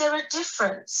 Is there a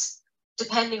difference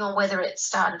depending on whether it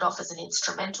started off as an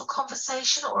instrumental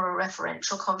conversation or a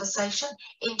referential conversation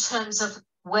in terms of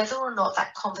whether or not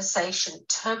that conversation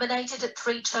terminated at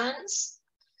 3 turns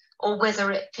or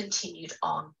whether it continued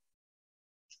on?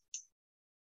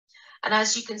 And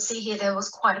as you can see here, there was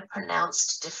quite a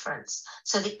pronounced difference.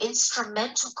 So the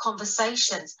instrumental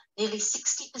conversations, nearly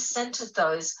 60% of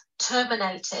those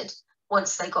terminated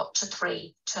once they got to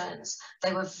 3 turns.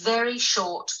 They were very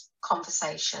short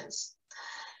conversations.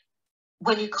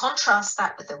 When you contrast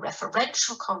that with the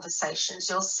referential conversations,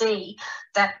 you'll see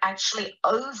that actually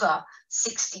over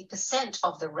 60%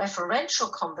 of the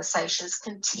referential conversations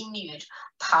continued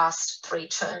past 3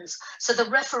 turns. So the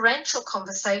referential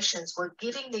conversations were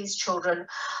giving these children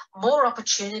more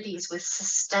opportunities with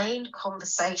sustained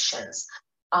conversations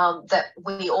that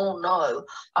we all know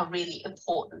are really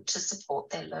important to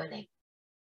support their learning.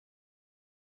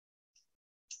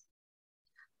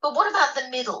 But what about the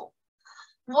middle?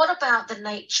 What about the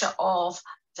nature of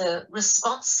the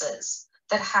responses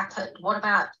that happened? What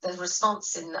about the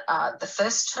response in the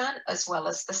first turn as well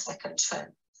as the second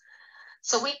turn?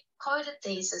 So we coded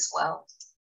these as well.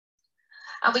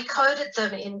 And we coded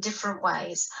them in different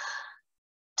ways.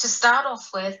 To start off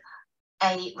with,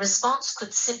 a response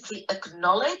could simply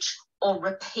acknowledge or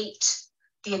repeat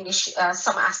the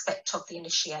some aspect of the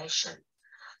initiation.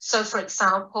 So for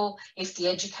example, if the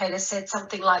educator said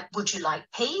something like, would you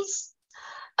like peas?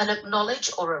 An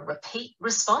acknowledge or a repeat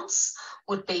response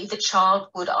would be the child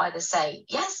would either say,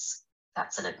 yes,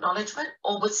 that's an acknowledgement,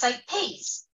 or would say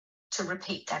peas to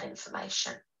repeat that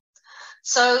information.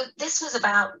 So this was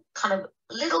about kind of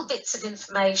little bits of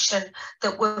information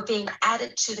that were being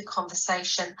added to the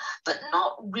conversation, but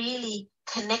not really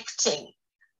connecting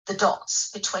the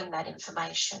dots between that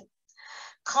information.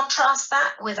 Contrast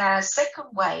that with our second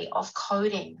way of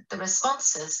coding the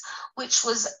responses, which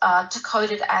was to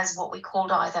code it as what we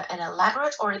called either an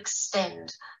elaborate or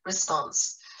extend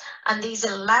response. And these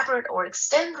elaborate or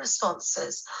extend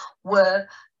responses were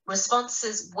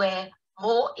responses where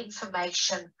more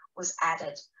information was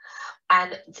added.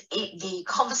 And the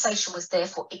conversation was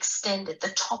therefore extended. The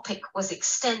topic was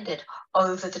extended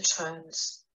over the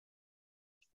turns.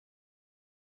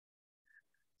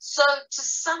 So to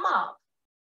sum up,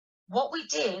 what we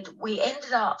did, we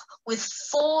ended up with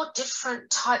 4 different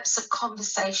types of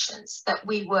conversations that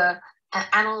we were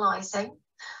analysing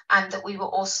and that we were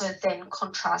also then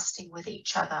contrasting with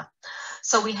each other.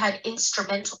 So we had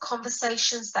instrumental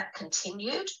conversations that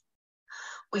continued.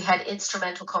 We had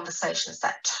instrumental conversations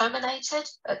that terminated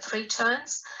at 3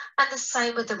 turns, and the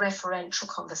same with the referential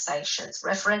conversations,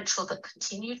 referential that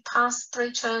continued past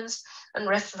 3 turns and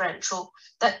referential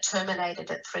that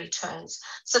terminated at 3 turns.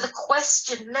 So the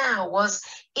question now was,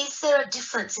 is there a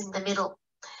difference in the middle?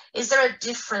 Is there a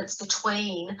difference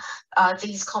between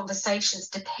these conversations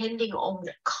depending on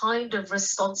what kind of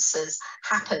responses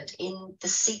happened in the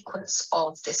sequence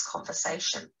of this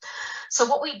conversation? So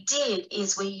what we did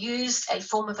is we used a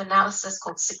form of analysis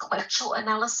called sequential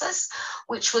analysis,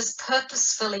 which was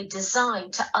purposefully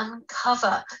designed to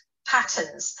uncover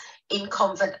patterns in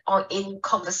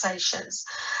conversations.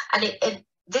 And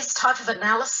this type of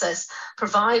analysis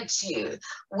provides you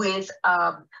with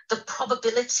the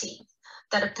probability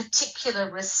that a particular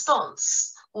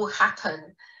response will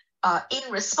happen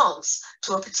in response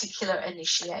to a particular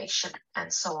initiation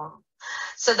and so on.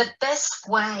 So the best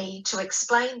way to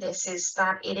explain this is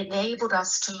that it enabled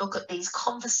us to look at these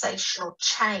conversational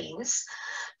chains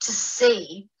to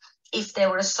see if there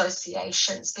were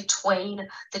associations between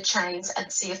the chains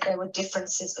and see if there were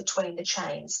differences between the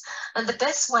chains. And the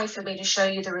best way for me to show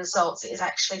you the results is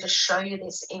actually to show you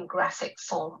this in graphic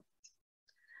form.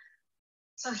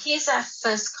 So here's our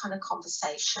first kind of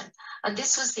conversation. And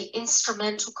this was the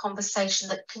instrumental conversation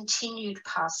that continued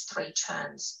past 3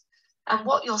 turns. And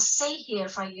what you'll see here,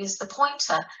 if I use the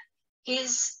pointer,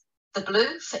 is the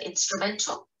blue for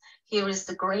instrumental. Here is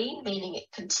the green, meaning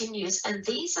it continues. And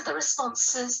these are the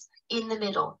responses in the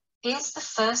middle. Here's the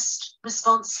first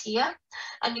response here.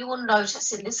 And you will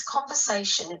notice in this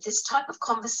conversation, in this type of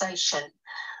conversation,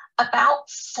 about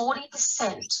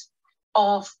 40%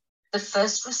 of the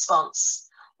first response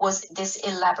was this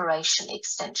elaboration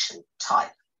extension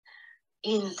type.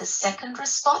 In the second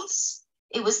response,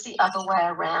 it was the other way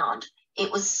around.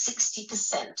 It was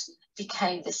 60%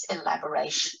 became this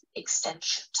elaboration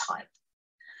extension type.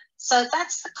 So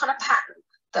that's the kind of pattern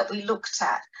that we looked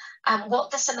at. And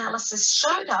what this analysis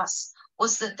showed us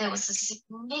was that there was a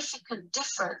significant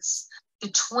difference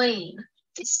between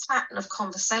this pattern of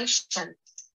conversation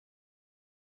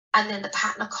and then the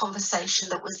pattern of conversation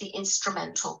that was the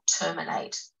instrumental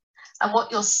terminate. And what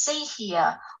you'll see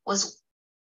here was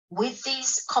with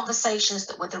these conversations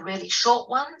that were the really short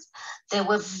ones, there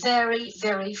were very,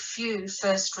 very few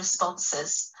first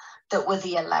responses that were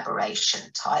the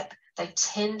elaboration type. They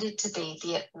tended to be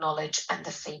the acknowledge and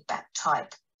the feedback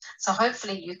type. So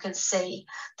hopefully you can see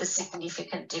the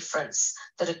significant difference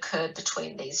that occurred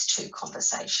between these 2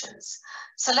 conversations.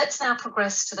 So let's now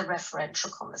progress to the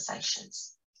referential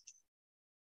conversations.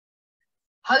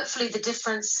 Hopefully the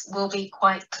difference will be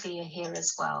quite clear here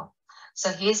as well.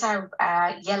 So here's our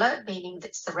yellow, meaning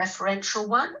that's the referential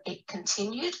one. It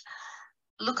continued.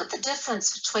 Look at the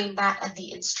difference between that and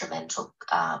the instrumental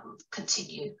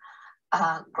continue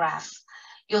graph.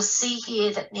 You'll see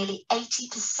here that nearly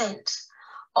 80%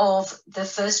 of the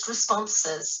first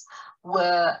responses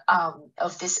were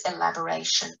of this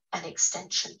elaboration and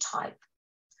extension type.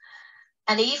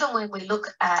 And even when we look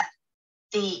at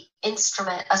the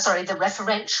the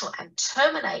referential and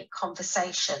terminate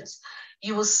conversations,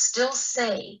 you will still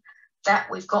see that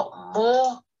we've got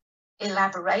more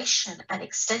elaboration and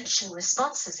extension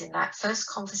responses in that first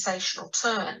conversational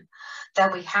turn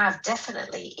than we have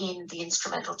definitely in the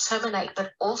instrumental terminate,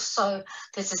 but also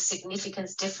there's a significant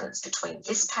difference between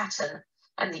this pattern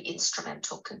and the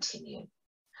instrumental continue.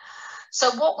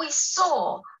 So what we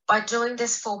saw by doing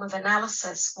this form of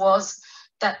analysis was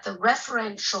that the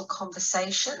referential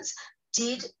conversations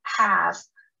did have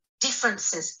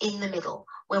differences in the middle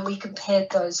when we compared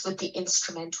those with the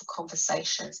instrumental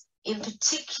conversations. In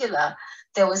particular,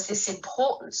 there was this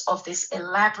importance of this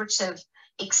elaborative,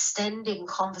 extending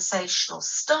conversational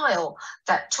style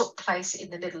that took place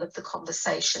in the middle of the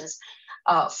conversations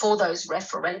for those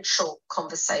referential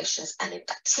conversations, and in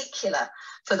particular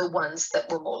for the ones that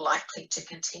were more likely to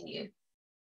continue.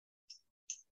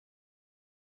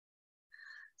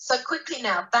 So quickly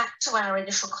now, back to our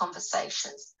initial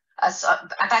conversations,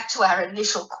 back to our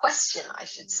initial question, I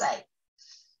should say.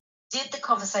 Did the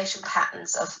conversation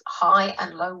patterns of high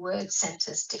and low word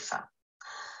centers differ?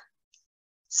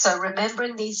 So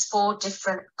remembering these 4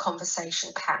 different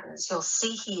conversation patterns, you'll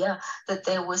see here that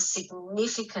there were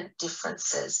significant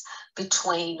differences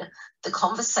between the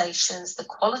conversations, the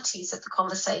qualities of the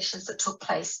conversations that took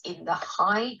place in the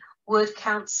high word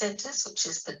count centers, which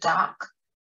is the dark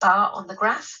bar on the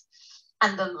graph,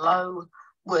 and the low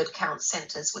word count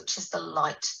centers, which is the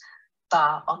light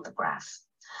bar on the graph.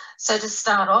 So to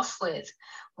start off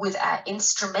with our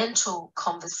instrumental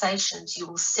conversations, you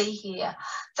will see here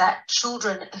that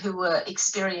children who were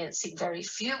experiencing very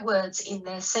few words in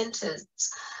their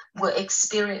sentence were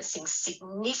experiencing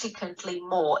significantly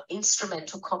more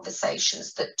instrumental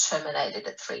conversations that terminated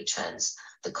at 3 turns.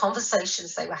 The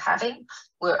conversations they were having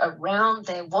were around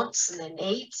their wants and their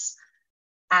needs,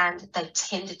 and they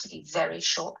tended to be very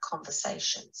short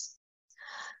conversations.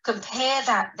 Compare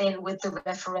that then with the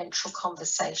referential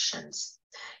conversations.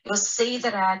 You'll see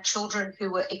that our children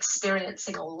who were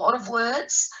experiencing a lot of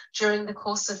words during the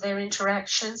course of their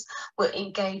interactions were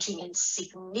engaging in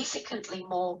significantly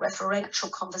more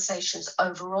referential conversations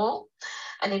overall,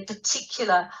 and in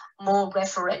particular, more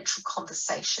referential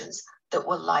conversations that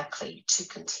were likely to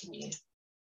continue.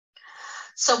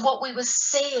 So what we were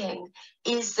seeing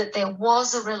is that there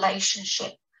was a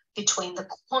relationship between the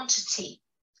quantity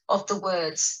of the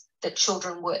words that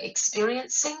children were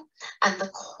experiencing and the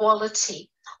quality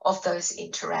of those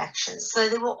interactions. So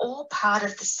they were all part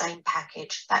of the same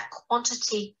package. That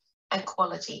quantity and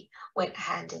quality went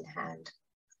hand in hand.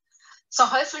 So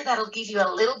hopefully that'll give you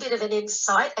a little bit of an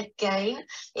insight. Again,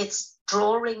 it's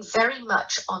drawing very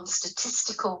much on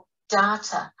statistical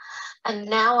data. And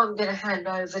now I'm going to hand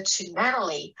over to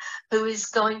Natalie, who is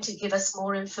going to give us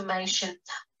more information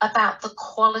about the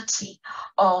quality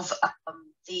of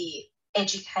the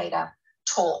educator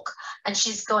talk. And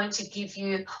she's going to give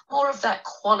you more of that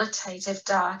qualitative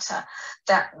data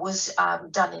that was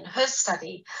done in her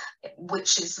study,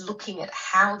 which is looking at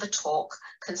how the talk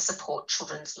can support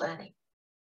children's learning.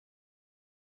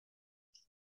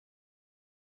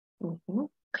 Mm-hmm.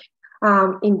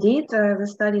 Indeed, the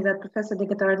study that Professor De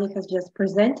Gottardi has just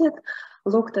presented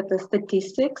looked at the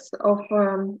statistics of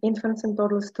infants and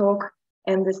toddlers talk,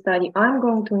 and the study I'm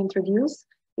going to introduce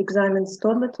examines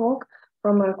toddler talk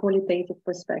from a qualitative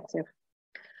perspective.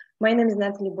 My name is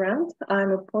Natalie Brandt.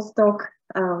 I'm a postdoc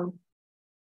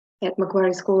at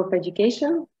Macquarie School of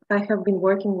Education. I have been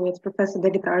working with Professor De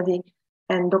Gottardi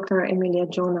and Dr. Emilia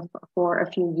Jonah for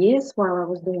a few years while I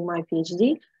was doing my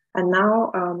PhD, and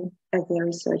now as a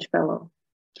research fellow.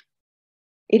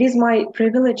 It is my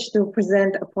privilege to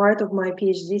present a part of my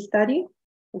PhD study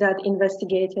that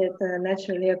investigated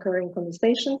naturally occurring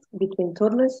conversations between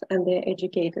toddlers and their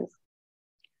educators.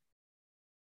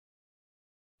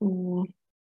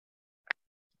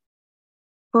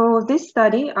 For this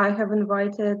study, I have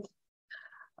invited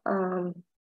 12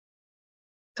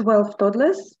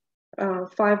 toddlers,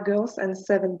 5 girls and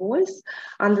 7 boys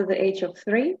under the age of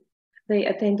 3. They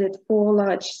attended 4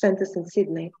 large centers in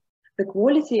Sydney. The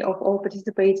quality of all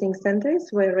participating centers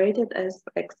were rated as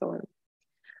excellent.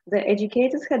 The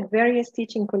educators had various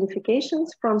teaching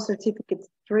qualifications from Certificate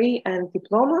 3 and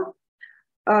Diploma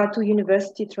to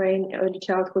university-trained early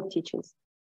childhood teachers.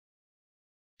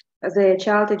 The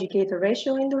child-educator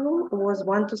ratio in the room was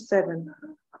 1:7.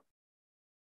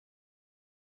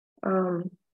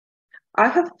 I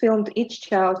have filmed each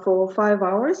child for 5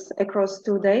 hours across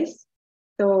 2 days.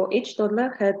 So each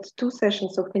toddler had 2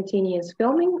 sessions of continuous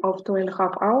filming of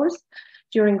 2.5 hours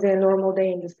during their normal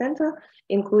day in the center,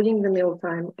 including the meal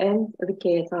time and the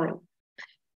care time.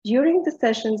 During the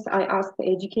sessions, I asked the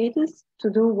educators to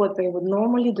do what they would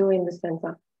normally do in the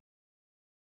center.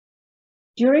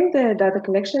 During the data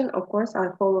collection, of course,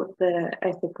 I followed the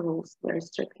ethics rules very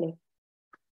strictly.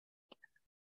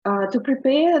 To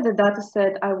prepare the data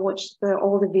set, I watched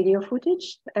all the video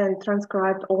footage and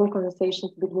transcribed all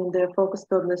conversations between the focus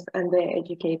toddlers and their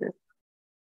educators.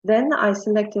 Then I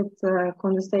selected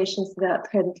conversations that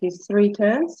had at least 3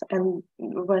 turns and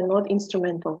were not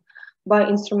instrumental. By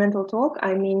instrumental talk,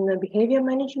 I mean behavior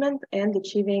management and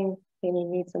achieving any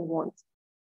needs and wants.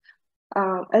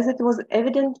 As it was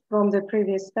evident from the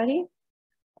previous study,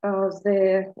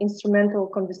 the instrumental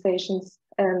conversations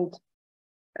and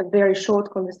very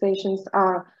short conversations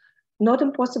are not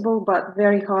impossible, but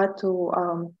very hard to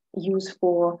use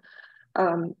for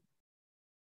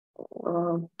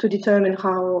to determine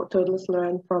how toddlers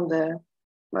learn from the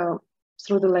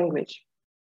through the language.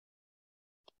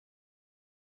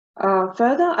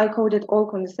 Further, I coded all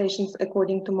conversations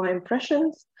according to my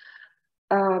impressions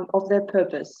of their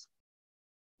purpose.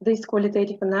 This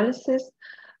qualitative analysis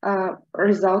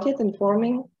resulted in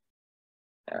forming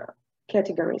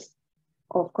categories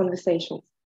of conversations.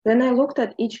 Then I looked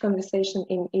at each conversation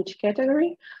in each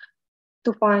category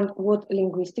to find what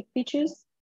linguistic features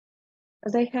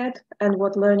they had and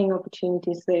what learning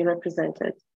opportunities they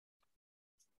represented.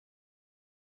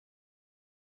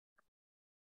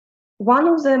 One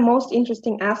of the most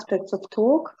interesting aspects of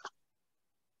talk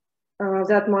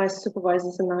that my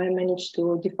supervisors and I managed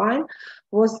to define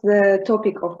was the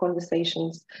topic of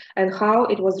conversations and how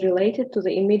it was related to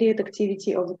the immediate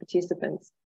activity of the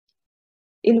participants.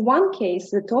 In one case,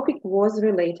 the topic was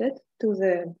related to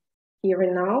the here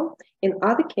and now. In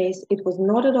other case, it was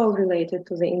not at all related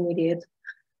to the immediate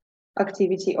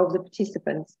activity of the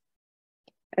participants.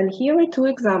 And here are two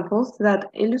examples that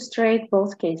illustrate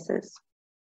both cases.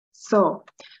 So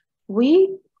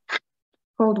we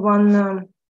called one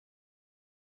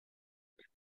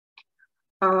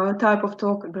type of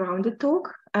talk grounded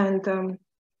talk, and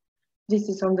this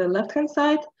is on the left-hand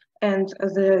side, and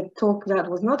the talk that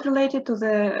was not related to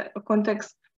the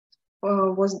context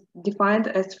was defined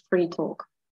as free talk.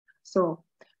 So,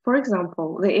 for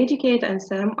example, the educator and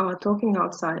Sam are talking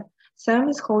outside. Sam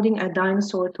is holding a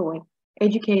dinosaur toy.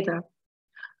 Educator: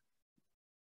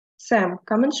 Sam,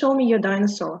 come and show me your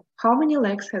dinosaur. How many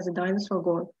legs has a dinosaur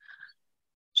got?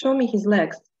 Show me his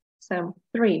legs. Sam: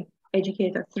 3.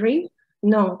 Educator: 3?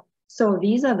 No. So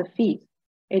these are the feet.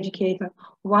 Educator: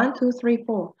 1, 2, 3,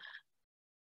 4.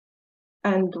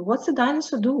 And what's a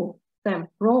dinosaur do? Sam: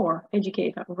 roar.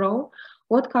 Educator: roar.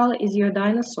 What color is your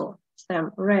dinosaur?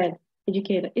 Sam: red.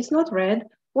 Educator: it's not red.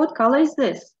 What color is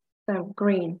this? Sam: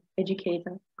 green.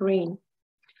 Educator: green.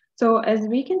 So as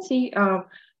we can see,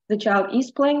 the child is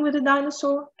playing with a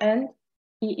dinosaur and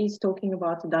he is talking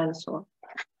about a dinosaur.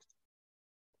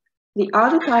 The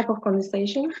other type of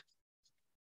conversation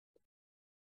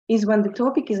is when the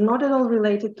topic is not at all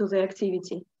related to the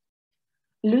activity.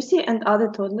 Lucy and other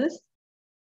toddlers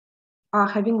are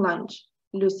having lunch.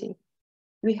 Lucy: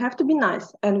 we have to be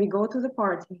nice and we go to the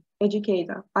party.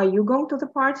 Educator: are you going to the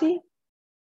party?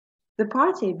 The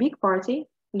party, big party?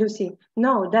 Lucy: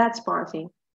 no, dad's party.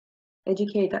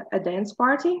 Educator: a dance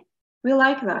party? We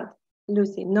like that.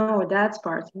 Lucy: no, dad's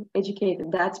party. Educator: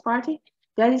 dad's party?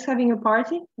 Dad is having a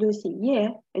party? Lucy: yeah.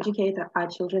 Educator: are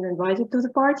children invited to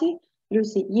the party?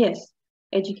 Lucy: yes.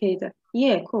 Educator: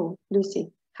 yeah, cool.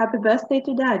 Lucy: happy birthday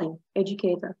to daddy.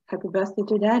 Educator: happy birthday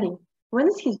to daddy. When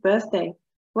is his birthday?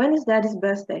 When is daddy's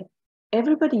birthday?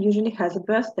 Everybody usually has a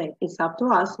birthday. It's up to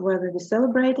us whether we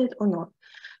celebrate it or not.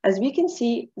 As we can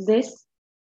see, this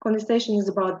conversation is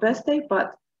about birthday,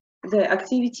 but the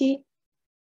activity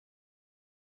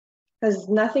has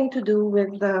nothing to do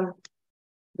with the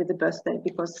birthday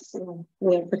because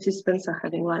the participants are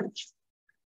having lunch.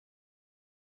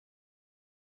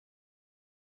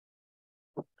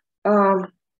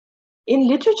 In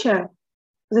literature,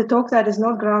 the talk that is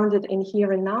not grounded in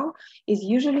here and now is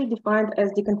usually defined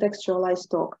as decontextualized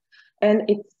talk, and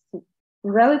it's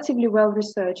relatively well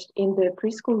researched in the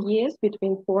preschool years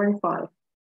between 4 and 5.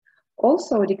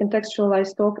 Also,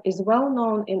 decontextualized talk is well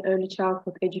known in early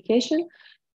childhood education,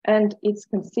 and it's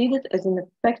considered as an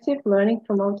effective learning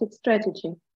promoted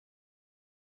strategy.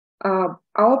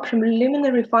 Our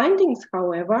preliminary findings,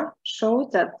 however, show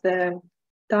that the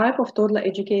type of toddler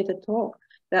educated talk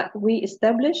that we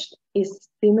established is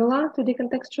similar to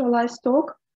decontextualized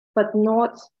talk, but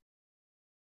not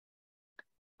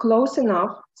close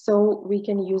enough so we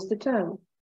can use the term.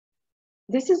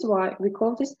 This is why we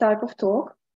call this type of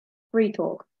talk free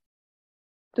talk.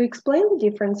 To explain the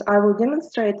difference, I will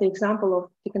demonstrate the example of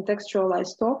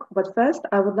decontextualized talk, but first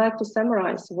I would like to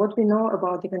summarize what we know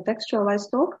about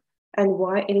decontextualized talk and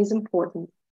why it is important.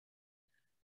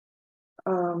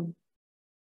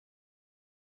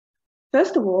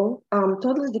 First of all,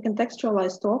 toddlers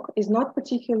decontextualized talk is not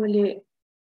particularly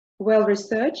well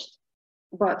researched,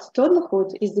 but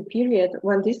toddlerhood is the period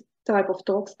when this type of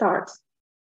talk starts.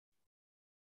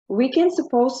 We can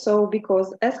suppose so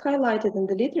because, as highlighted in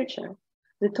the literature,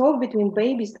 the talk between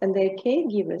babies and their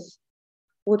caregivers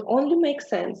would only make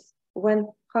sense when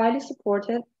highly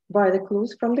supported by the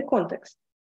clues from the context.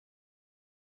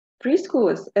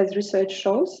 Preschoolers, as research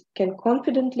shows, can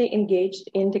confidently engage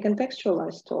in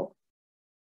decontextualized talk.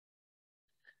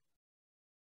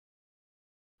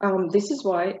 This is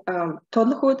why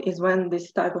toddlerhood is when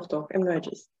this type of talk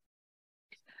emerges.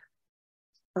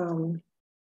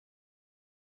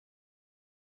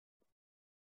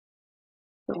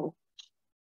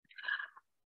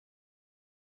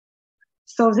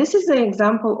 So this is an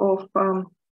example of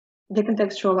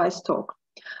decontextualized talk.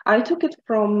 I took it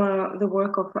from the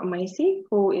work of Macy,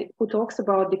 who talks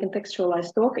about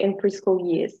decontextualized talk in preschool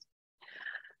years.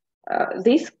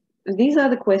 These are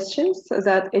the questions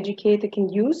that educator can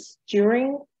use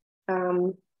during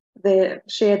the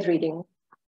shared reading.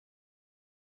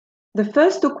 The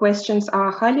first two questions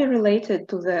are highly related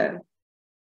to the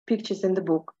pictures in the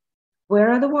book.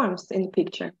 Where are the worms in the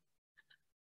picture?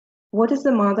 What is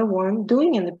the mother worm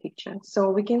doing in the picture? So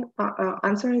we can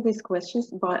answer these questions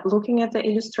by looking at the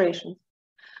illustrations.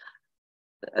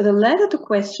 the latter two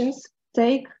questions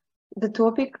take the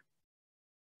topic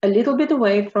a little bit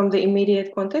away from the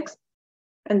immediate context,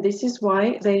 and this is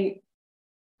why they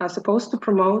are supposed to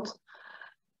promote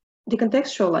the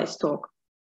contextualized talk.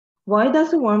 Why does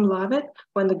the worm love it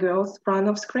when the girls run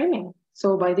off screaming?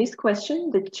 So by this question,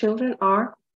 the children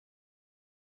are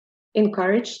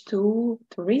encouraged to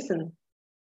reason.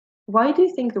 Why do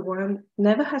you think the worm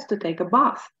never has to take a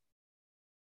bath?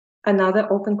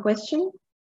 Another open question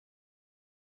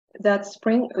that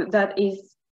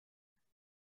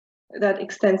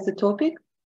extends the topic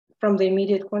from the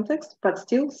immediate context, but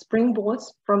still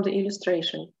springboards from the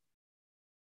illustration.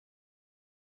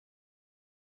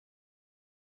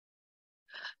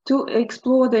 To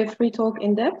explore the free talk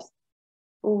in depth,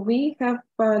 we have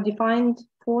defined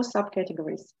 4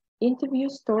 subcategories: interview,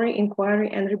 story, inquiry,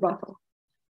 and rebuttal.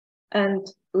 And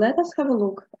let us have a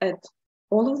look at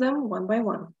all of them one by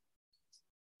one.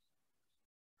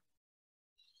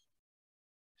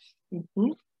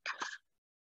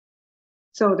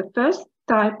 So the first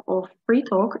type of free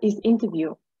talk is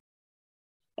interview.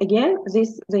 Again,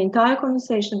 the entire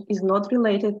conversation is not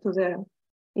related to the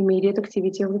immediate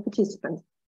activity of the participant.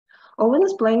 Owen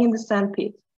is playing in the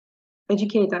sandpit.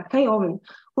 Educator: hey Owen,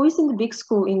 who is in the big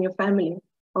school in your family?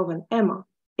 Owen: Emma.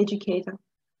 Educator: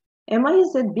 Emma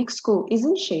is at big school,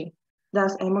 isn't she?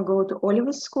 Does Emma go to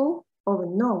Oliver's school?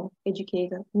 Owen: no.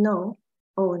 Educator: no.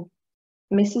 Owen: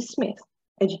 Mrs. Smith.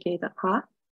 Educator: huh?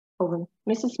 Owen: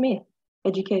 Mrs. Smith.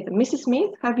 Educator: Mrs.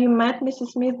 Smith, have you met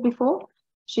Mrs. Smith before?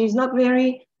 She's not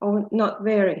very, Owen: not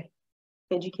very.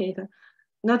 Educator: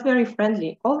 not very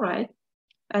friendly. All right.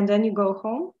 And then you go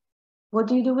home. What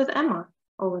do you do with Emma?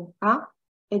 Owen: huh?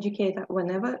 Educator: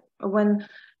 when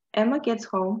Emma gets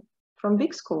home from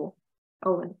big school.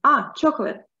 Owen: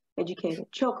 chocolate. Educator: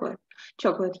 chocolate.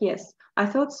 Chocolate, yes. I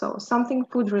thought so. Something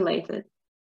food related.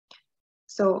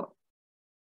 So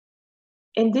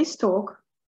in this talk,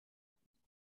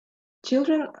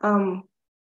 children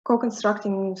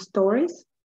co-constructing stories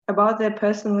about their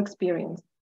personal experience.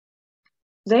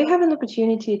 They have an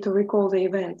opportunity to recall the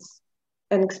events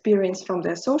and experience from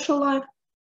their social life,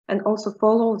 and also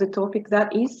follow the topic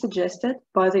that is suggested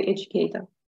by the educator.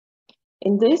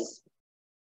 In this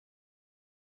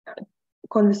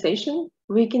conversation,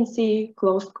 we can see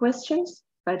closed questions,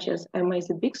 such as, Emma is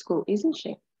a big school, isn't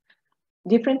she?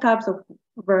 Different types of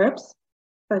verbs,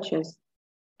 such as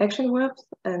action verbs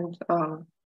and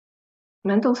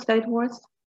mental state words.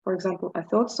 For example, I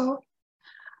thought so.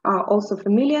 Also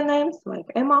familiar names like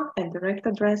Emma and direct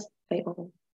address,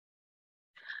 Owen.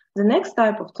 The next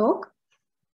type of talk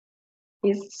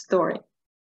is story.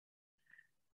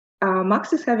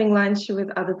 Max is having lunch with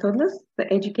other toddlers.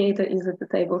 The educator is at the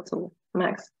table too.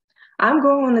 Max: I'm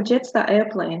going on a Jetstar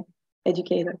airplane.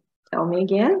 Educator: tell me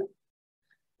again.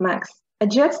 Max: a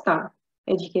Jetstar.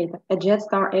 Educator: a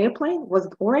Jetstar airplane? Was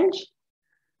it orange?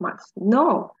 Max: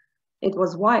 no, it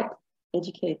was white.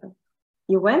 Educator: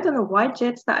 you went on a white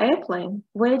Jetstar airplane.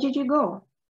 Where did you go?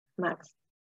 Max: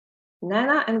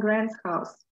 Nana and Grant's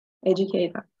house.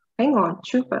 Educator: hang on,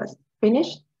 true first.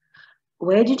 Finished?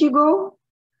 Where did you go?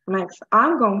 Max: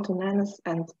 I'm going to Nana's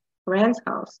and Grant's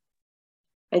house.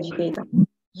 Educator: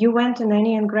 you went to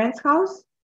Nanny and Grant's house?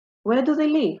 Where do they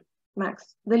live?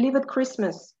 Max: they live at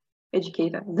Christmas.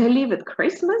 Educator: they live at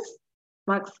Christmas?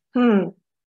 Max: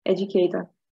 Educator: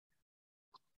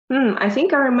 I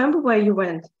think I remember where you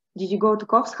went. Did you go to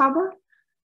Coffs Harbour?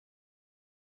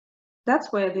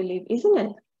 That's where they live, isn't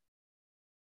it?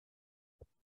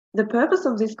 The purpose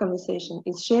of this conversation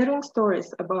is sharing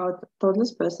stories about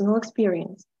toddlers' personal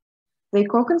experience. They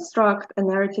co-construct a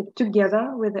narrative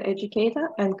together with the educator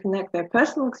and connect their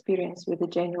personal experience with the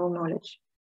general knowledge.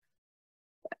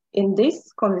 In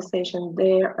this conversation,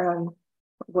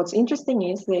 what's interesting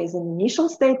is there is an initial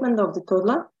statement of the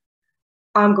toddler,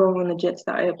 I'm going on a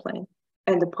Jetstar airplane,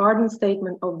 and the pardon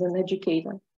statement of the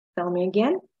educator, tell me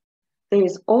again. There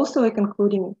is also a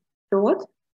concluding thought.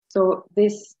 So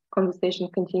this conversation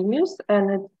continues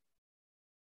and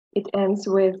it ends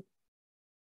with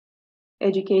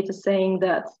educator saying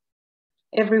that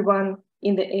everyone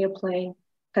in the airplane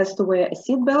has to wear a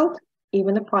seatbelt,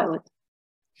 even a pilot.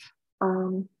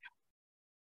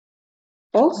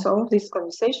 Also, this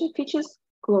conversation features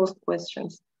closed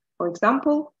questions. For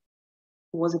example,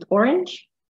 was it orange?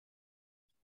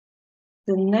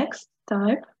 The next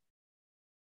type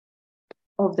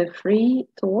of the free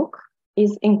talk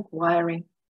is inquiry.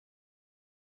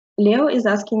 Leo is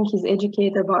asking his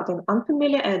educator about an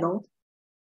unfamiliar adult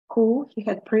who he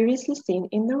had previously seen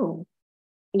in the room.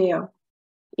 Leo: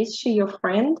 is she your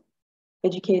friend?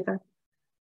 Educator: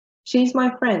 she is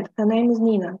my friend. Her name is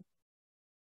Nina.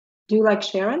 Do you like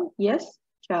Sharon? Yes.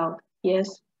 Child: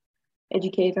 Yes,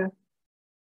 educator.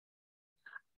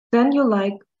 Then you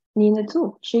like Nina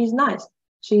too. She's nice.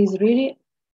 She's really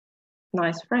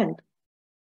nice friend.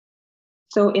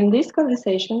 So in this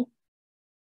conversation,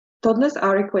 toddlers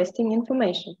are requesting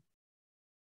information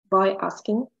by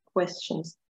asking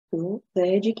questions to the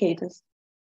educators.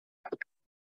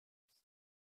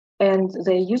 And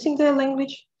they're using their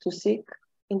language to seek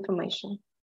information.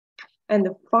 And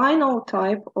the final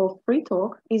type of free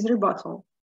talk is rebuttal.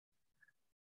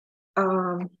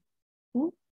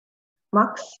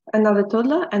 Max, another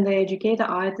toddler, and the educator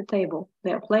are at the table.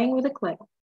 They are playing with the clay.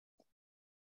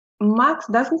 Max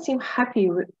doesn't seem happy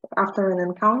after an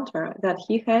encounter that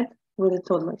he had with a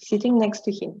toddler sitting next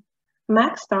to him.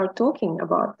 Max starts talking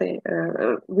about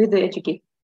with the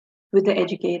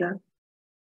educator.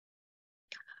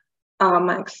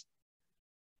 Max.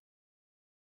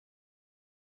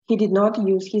 He did not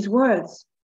use his words,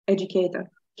 educator.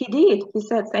 He did. He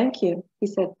said, thank you. He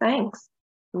said, thanks,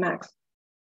 Max.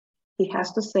 He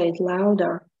has to say it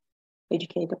louder,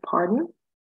 educator. Pardon,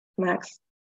 Max.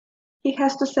 He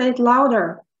has to say it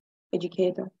louder,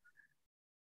 educator.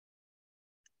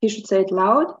 He should say it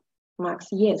loud, Max.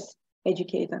 Yes,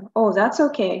 educator. Oh, that's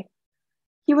okay.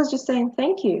 He was just saying,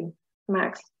 thank you,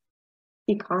 Max.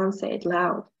 He can't say it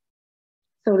loud.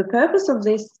 So the purpose of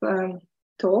this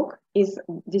talk is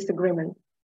disagreement.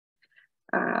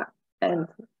 And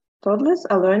toddlers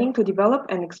are learning to develop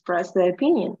and express their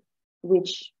opinion,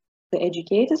 which the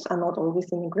educators are not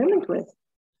always in agreement with.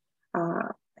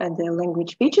 And the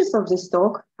language features of this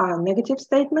talk are negative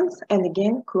statements and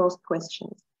again, closed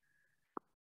questions.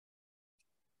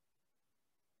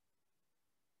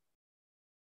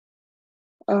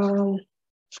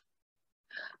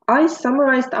 I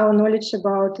summarized our knowledge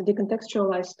about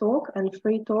decontextualized talk and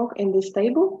free talk in this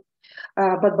table,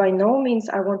 but by no means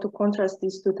I want to contrast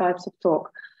these two types of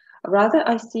talk. Rather,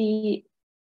 I see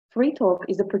free talk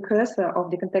is a precursor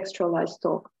of decontextualized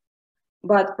talk,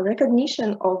 but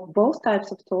recognition of both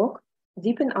types of talk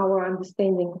deepen our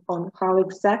understanding on how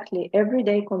exactly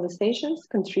everyday conversations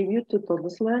contribute to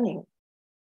toddlers' learning.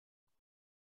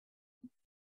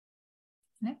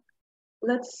 Yeah.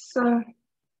 Let's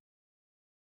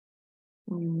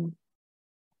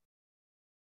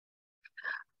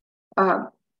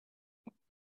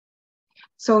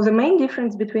so the main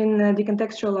difference between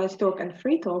decontextualized talk and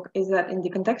free talk is that in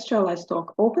decontextualized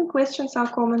talk, open questions are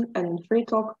common, and in free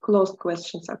talk, closed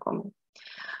questions are common.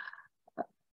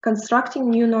 Constructing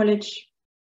new knowledge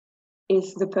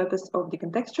is the purpose of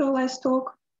decontextualized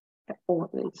talk, or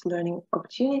its learning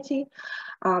opportunity,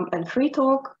 and free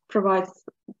talk provides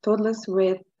toddlers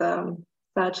with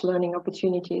such learning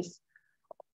opportunities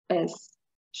as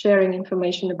sharing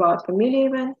information about familiar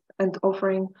events and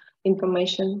offering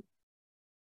information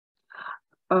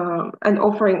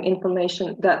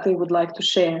that they would like to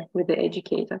share with the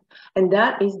educator. And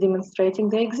that is demonstrating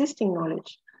the existing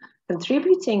knowledge.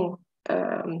 Contributing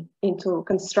into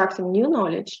constructing new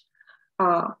knowledge,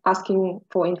 asking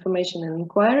for information and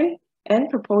inquiry, and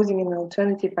proposing an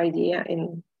alternative idea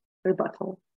in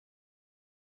rebuttal.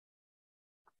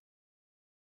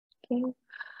 Okay.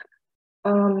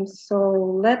 So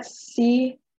let's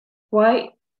see why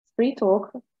free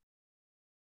talk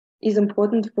is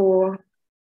important for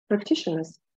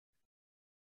practitioners.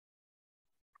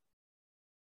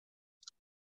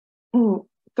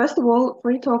 First of all,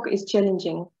 free talk is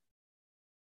challenging.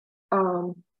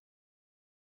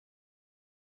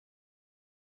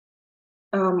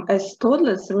 As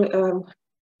toddlers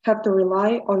have to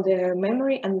rely on their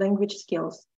memory and language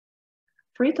skills.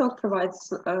 Free talk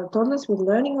provides toddlers with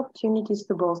learning opportunities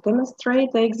to both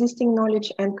demonstrate their existing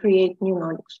knowledge and create new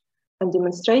knowledge. And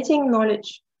demonstrating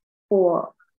knowledge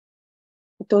for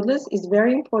toddlers is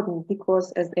very important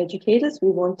because as educators, we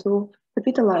want to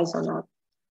capitalize on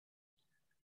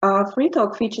that. Free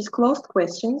talk features closed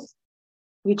questions,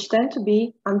 which tend to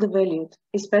be undervalued,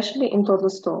 especially in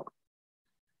toddlers talk.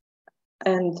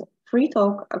 And free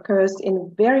talk occurs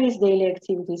in various daily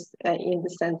activities in the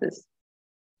centers.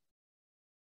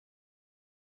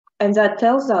 And that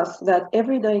tells us that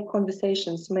everyday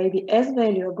conversations may be as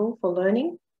valuable for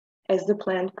learning as the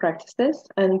planned practices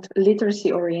and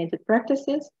literacy-oriented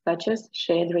practices, such as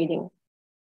shared reading.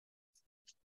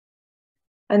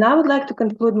 And I would like to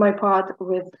conclude my part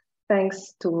with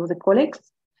thanks to the colleagues.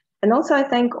 And also I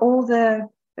thank all the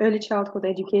early childhood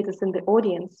educators in the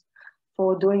audience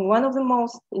for doing one of the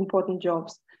most important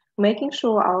jobs, making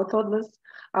sure our toddlers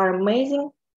are amazing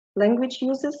language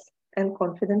users and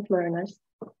confident learners.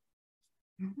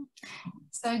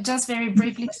 So just very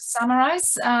briefly to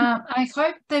summarize, I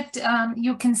hope that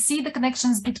you can see the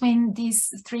connections between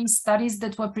these three studies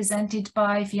that were presented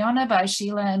by Fiona, by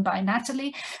Sheila, and by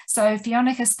Natalie. So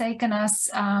Fiona has taken us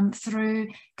through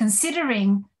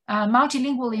considering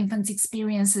multilingual infants'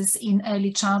 experiences in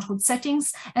early childhood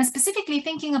settings, and specifically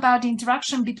thinking about the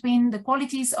interaction between the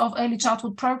qualities of early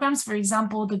childhood programs, for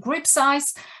example, the group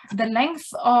size, the length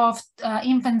of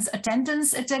infants'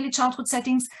 attendance at early childhood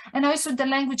settings, and also the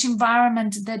language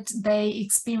environment that they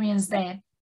experience there.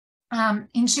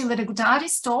 In Sheila de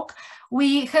Gutari's talk,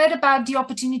 we heard about the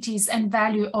opportunities and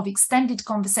value of extended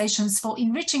conversations for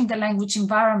enriching the language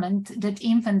environment that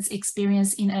infants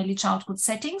experience in early childhood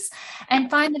settings. And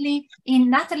finally, in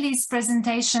Natalie's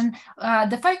presentation,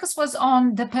 the focus was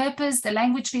on the purpose, the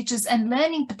language features, and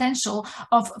learning potential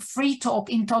of free talk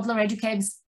in toddler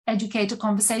educator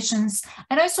conversations,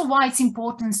 and also why it's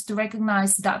important to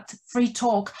recognize that free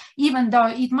talk, even though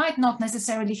it might not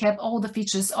necessarily have all the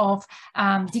features of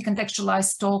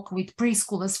decontextualized talk with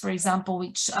preschoolers, for example,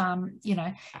 which you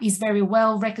know, is very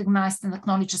well recognized and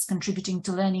acknowledged as contributing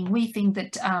to learning. We think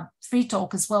that free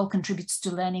talk as well contributes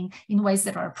to learning in ways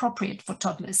that are appropriate for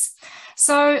toddlers.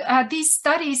 So these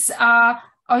studies are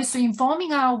also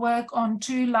informing our work on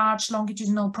two large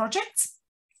longitudinal projects.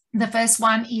 The first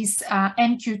one is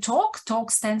MQ Talk. Talk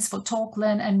stands for Talk,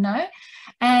 Learn and Know.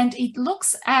 And it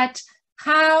looks at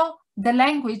how the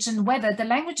language and whether the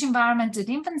language environment that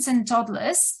infants and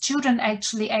toddlers, children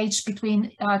actually aged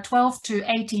between 12 to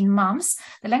 18 months,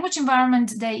 the language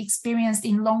environment they experienced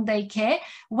in long day care,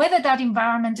 whether that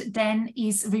environment then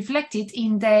is reflected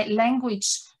in their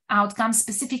language outcomes,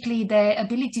 specifically their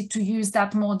ability to use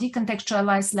that more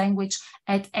decontextualized language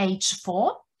at age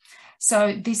 4.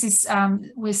 So this is,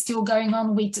 we're still going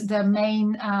on with the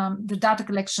main, the data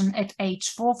collection at age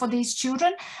 4 for these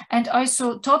children. And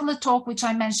also Toddler Talk, which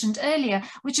I mentioned earlier,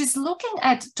 which is looking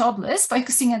at toddlers,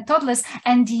 focusing on toddlers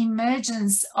and the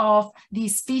emergence of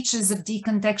these features of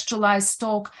decontextualized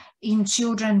talk in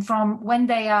children from when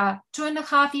they are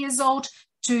 2.5 years old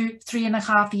to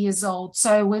 3.5 years old.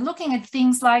 So we're looking at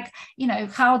things like, you know,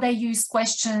 how they use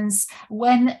questions,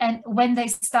 when they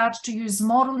start to use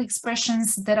modal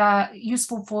expressions that are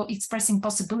useful for expressing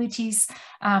possibilities,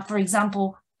 for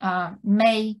example,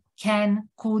 may, can,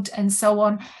 could, and so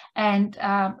on. And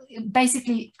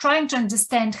basically trying to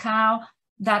understand how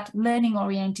that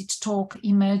learning-oriented talk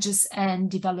emerges and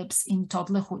develops in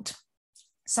toddlerhood.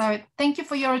 So thank you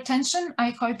for your attention. I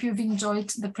hope you've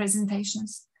enjoyed the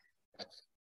presentations.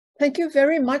 Thank you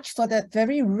very much for that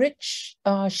very rich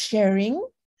sharing.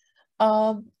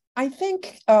 I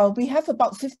think we have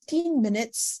about 15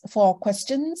 minutes for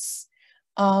questions.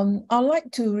 I'd like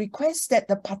to request that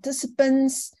the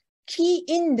participants key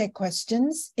in their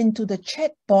questions into the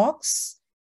chat box.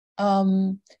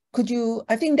 Could you,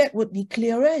 I think that would be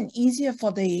clearer and easier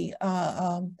for the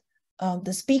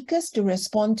speakers to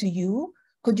respond to you.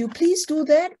 Could you please do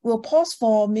that? We'll pause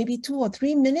for maybe 2 or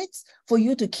 3 minutes for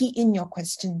you to key in your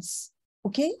questions.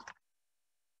 Okay?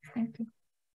 Thank you.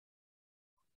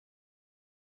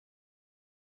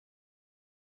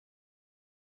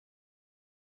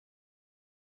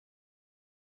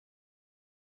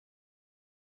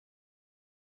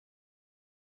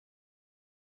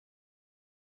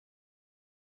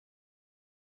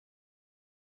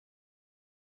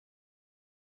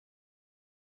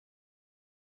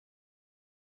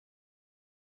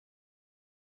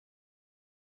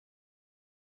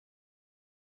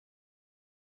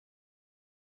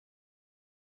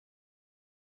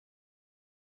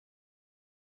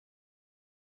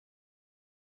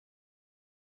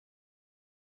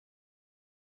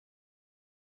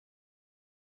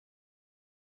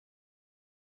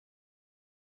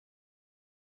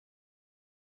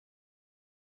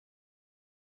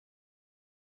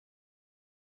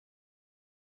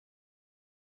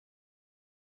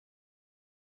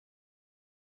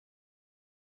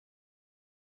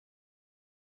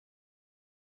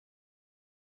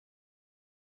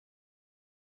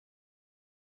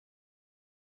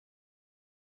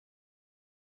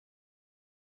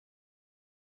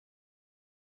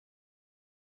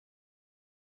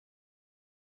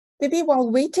 Maybe while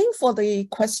waiting for the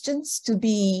questions to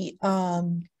be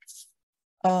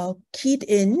keyed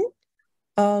in,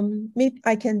 maybe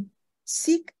I can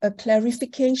seek a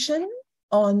clarification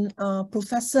on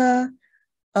Professor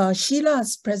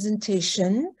Sheila's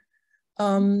presentation.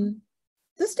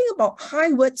 This thing about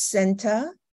high word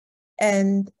center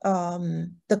and the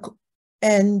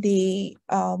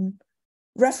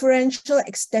referential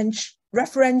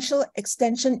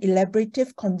extension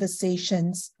elaborative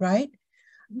conversations, right?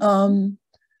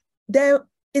 There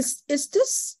is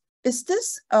this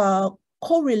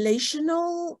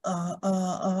correlational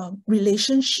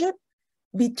relationship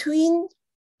between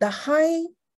the high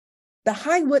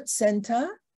word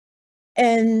center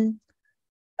and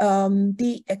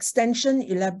the extension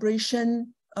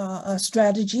elaboration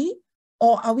strategy,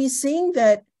 or are we saying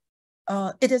that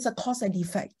it is a cause and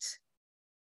effect?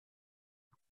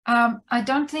 I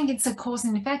don't think it's a cause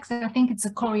and effect. I think it's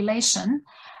a correlation,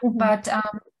 but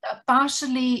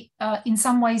partially, in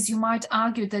some ways, you might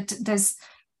argue that there's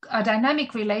a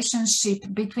dynamic relationship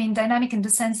between dynamic in the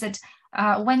sense that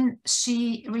when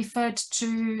she referred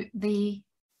to the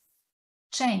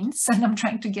chains, and I'm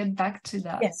trying to get back to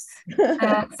that. Yes.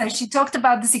 So she talked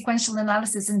about the sequential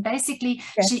analysis, and basically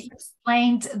she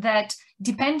explained that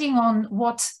depending on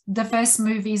what the first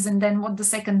move is and then what the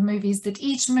second move is, that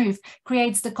each move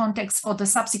creates the context for the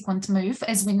subsequent move.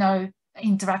 As we know,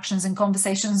 interactions and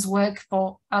conversations work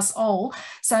for us all.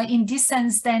 So in this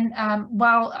sense, then,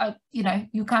 you know,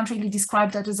 you can't really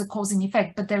describe that as a cause and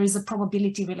effect, but there is a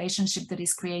probability relationship that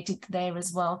is created there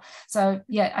as well. So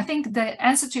yeah, I think the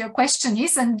answer to your question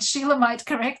is, and Sheila might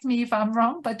correct me if I'm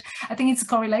wrong, but I think it's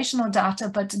correlational data,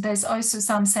 but there's also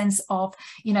some sense of,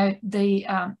 you know, the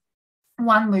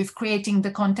one move creating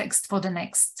the context for the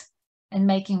next and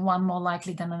making one more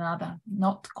likely than another,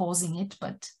 not causing it,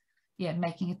 but yeah,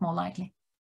 making it more likely.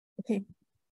 Okay,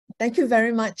 thank you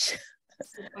very much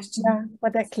for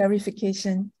that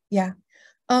clarification. Yeah,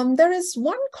 there is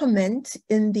one comment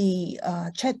in the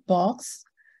chat box.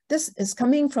 This is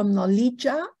coming from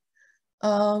Nolija.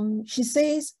 She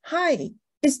says, hi,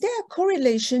 is there a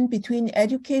correlation between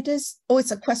educators? Oh, it's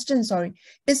a question, sorry.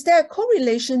 Is there a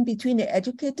correlation between the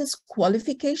educator's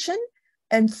qualification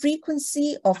and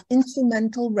frequency of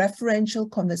instrumental referential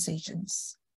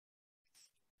conversations?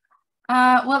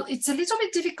 Well, it's a little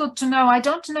bit difficult to know. I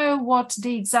don't know what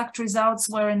the exact results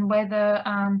were and whether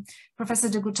Professor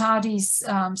de Guttardi's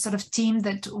sort of team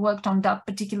that worked on that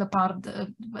particular part of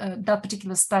the that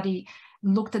particular study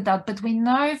looked at that. But we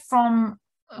know from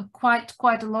quite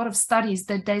a lot of studies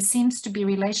that there seems to be a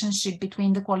relationship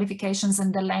between the qualifications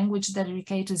and the language that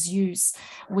educators use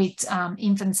with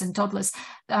infants and toddlers.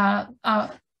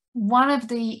 One of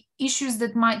the issues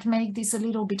that might make this a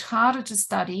little bit harder to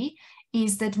study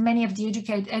is that many of the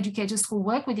educators who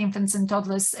work with infants and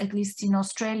toddlers, at least in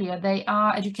Australia, they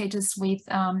are educators with,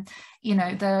 you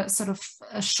know, the sort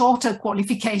of shorter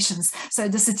qualifications. So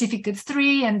the Certificate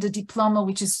 3 and the diploma,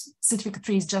 which is Certificate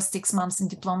 3 is just 6 months and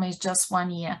diploma is just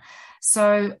 1 year.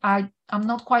 So I'm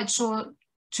not quite sure,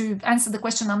 to answer the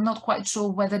question, I'm not quite sure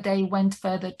whether they went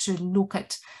further to look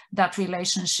at that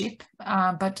relationship,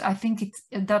 but I think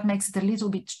that makes it a little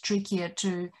bit trickier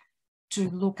to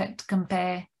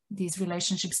compare these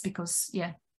relationships, because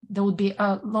yeah, there would be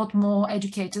a lot more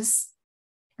educators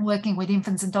working with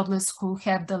infants and toddlers who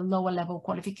have the lower level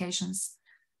qualifications.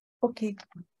 Okay.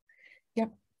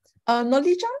 Yep.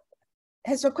 Nolija,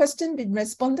 has your question been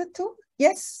responded to?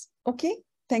 Yes. Okay.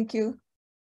 Thank you.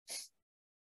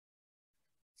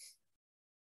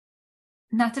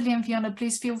 Natalie and Fiona,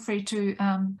 please feel free to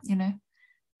you know,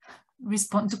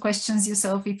 respond to questions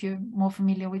yourself if you're more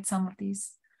familiar with some of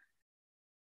these.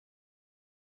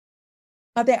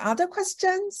 Are there other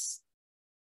questions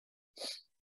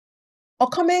or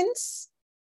comments?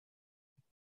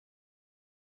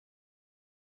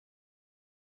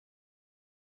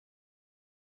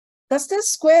 Does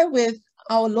this square with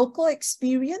our local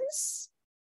experience?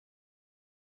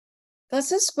 Does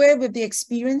this square with the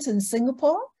experience in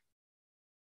Singapore?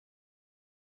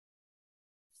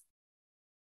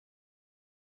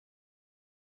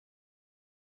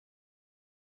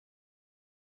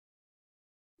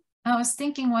 I was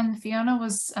thinking when Fiona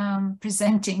was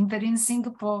presenting that in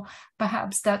Singapore,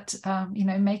 perhaps that, you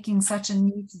know, making such a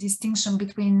neat distinction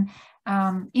between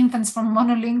infants from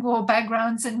monolingual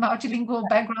backgrounds and multilingual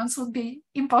backgrounds would be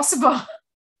impossible.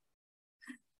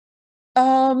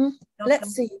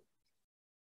 Let's see.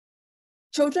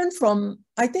 Children from,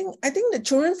 I think the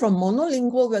children from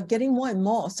monolingual, we're getting more and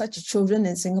more of such children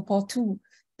in Singapore too,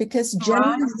 because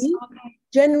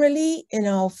generally in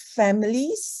our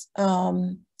families,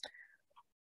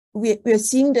 we're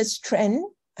seeing this trend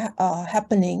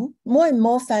happening. More and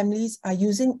more families are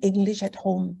using English at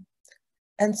home.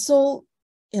 And so,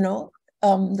 you know,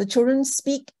 the children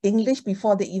speak English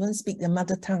before they even speak their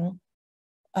mother tongue.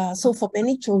 So for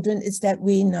many children, it's that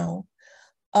way now.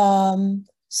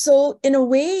 So in a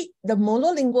way, the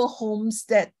monolingual homes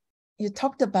that you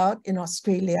talked about in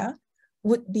Australia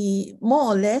would be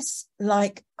more or less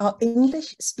like our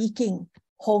English-speaking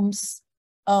homes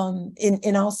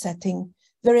in our setting.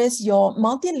 Whereas your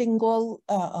multilingual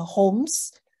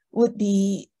homes would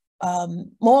be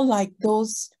more like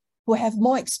those who have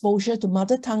more exposure to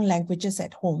mother tongue languages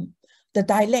at home, the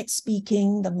dialect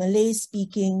speaking, the Malay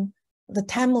speaking, the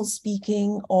Tamil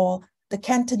speaking, or the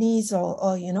Cantonese,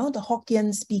 or you know, the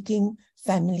Hokkien speaking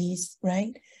families,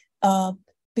 right?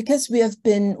 Because we have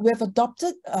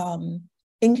adopted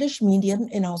English medium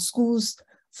in our schools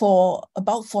for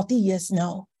about 40 years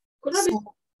now. So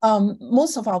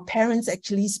most of our parents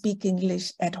actually speak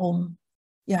English at home.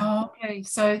 Yeah. Oh, okay,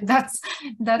 so that's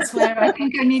where I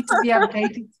think I need to be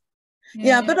updated.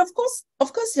 Yeah, but of course,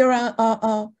 there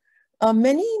are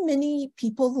many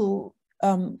people who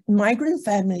migrant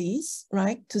families,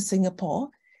 right, to Singapore,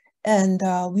 and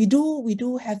we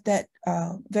do have that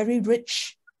very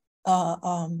rich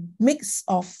mix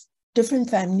of different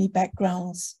family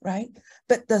backgrounds, right?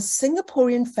 But the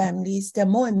Singaporean families, there are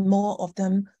more and more of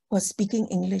them who are speaking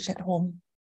English at home.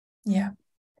 Yeah.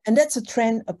 And that's a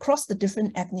trend across the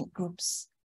different ethnic groups.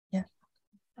 Yeah.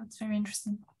 That's very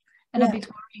interesting. And a bit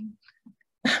worrying.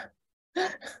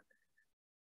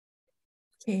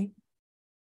 Okay.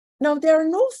 Now, there are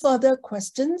no further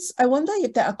questions. I wonder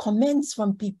if there are comments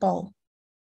from people.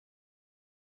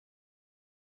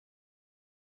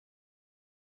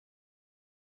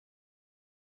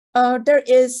 There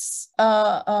is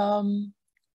an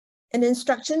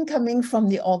instruction coming from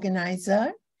the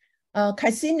organizer.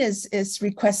 Kaisin is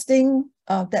requesting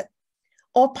that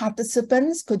all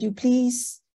participants, could you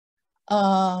please,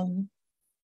 if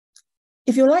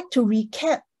you like to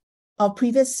recap our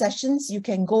previous sessions, you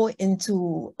can go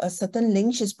into a certain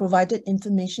link. She's provided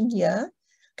information here.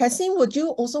 Kaisin, would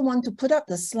you also want to put up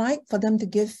the slide for them to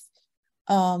give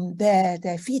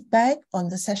their feedback on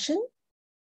the session?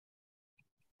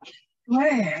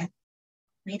 Sure.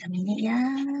 Wait a minute,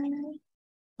 yeah.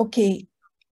 Okay.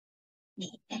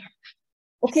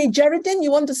 Okay, Geraldine,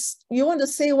 you want to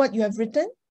say what you have written?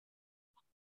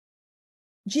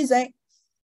 Gizek,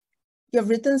 you have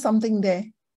written something there.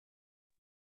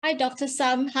 Hi, Dr.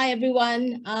 Sam. Hi,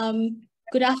 everyone.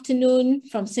 Good afternoon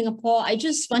from Singapore. I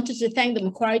just wanted to thank the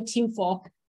Macquarie team for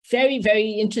very,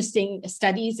 very interesting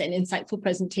studies and insightful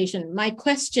presentation. My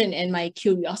question and my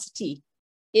curiosity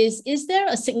is there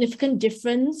a significant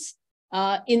difference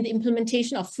in the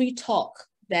implementation of free talk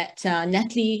that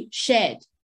Natalie shared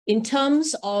in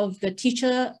terms of the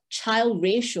teacher-child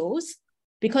ratios?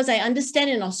 Because I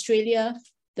understand in Australia,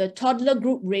 the toddler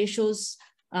group ratios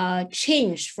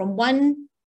changed from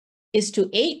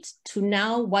 1:8 to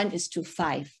now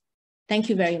 1:5. Thank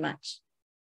you very much.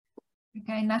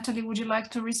 Okay, Natalie, would you like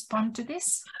to respond to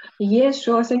this? Yes,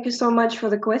 sure. Thank you so much for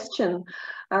the question.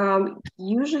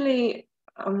 Usually,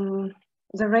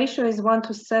 the ratio is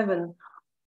 1:7.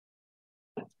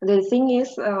 The thing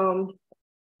is,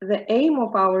 the aim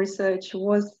of our research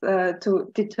was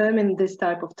to determine this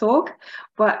type of talk,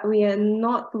 but we are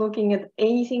not looking at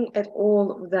anything at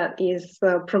all that is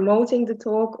promoting the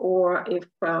talk, or if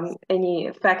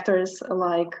any factors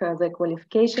like the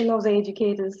qualification of the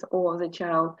educators or the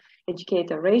child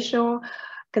educator ratio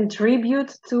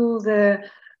contribute to the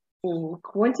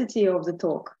quantity of the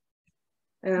talk.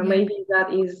 Maybe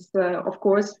that is, of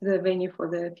course, the venue for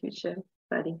the future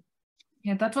study.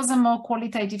 Yeah, that was a more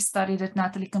qualitative study that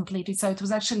Natalie completed. So it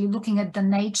was actually looking at the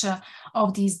nature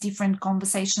of these different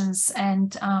conversations.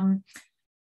 And,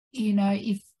 you know,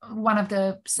 if one of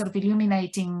the sort of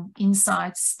illuminating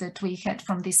insights that we had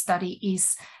from this study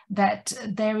is that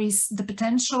there is the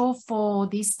potential for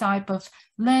this type of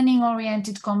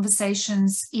learning-oriented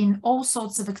conversations in all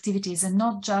sorts of activities, and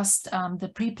not just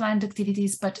the pre-planned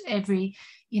activities, but every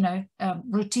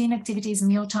routine activities,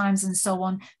 meal times, and so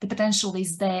on. The potential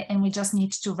is there, and we just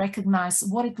need to recognize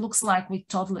what it looks like with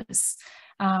toddlers.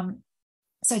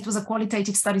 So it was a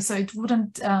qualitative study, so it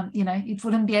wouldn't, it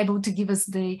wouldn't be able to give us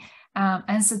the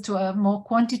answer to a more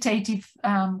quantitative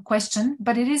question,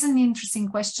 but it is an interesting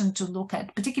question to look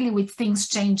at, particularly with things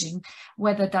changing.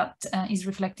 Whether that is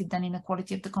reflected then in the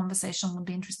quality of the conversation would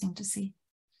be interesting to see.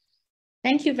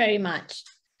 Thank you very much.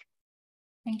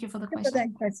 Thank you for the Thank question. you for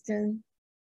that question.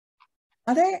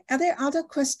 Are there other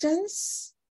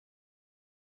questions?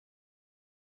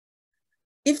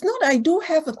 If not, I do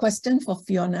have a question for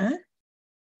Fiona.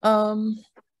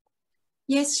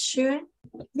 Yes, sure.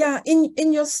 Yeah,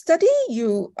 in your study,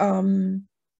 you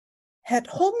had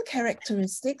home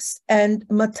characteristics and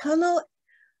maternal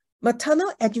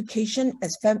education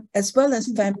as well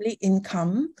as family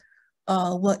income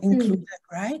were included,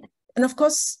 right? And of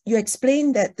course, you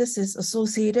explained that this is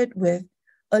associated with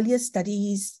earlier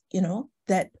studies,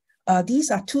 that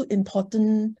these are two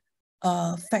important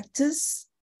factors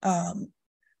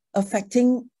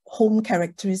affecting home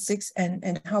characteristics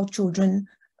and how children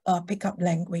pick up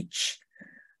language.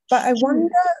 But I wonder,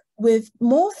 with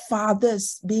more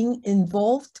fathers being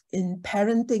involved in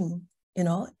parenting, you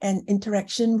know, and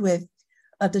interaction with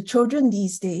the children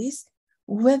these days,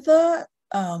 whether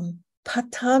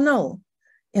paternal,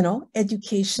 you know,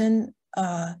 education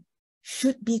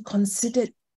should be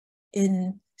considered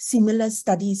in similar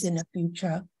studies in the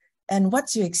future. And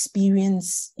what's your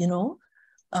experience, you know,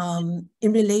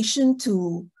 in relation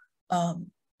to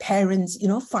parents, you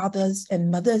know, fathers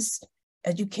and mothers'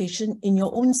 education in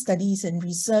your own studies and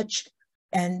research,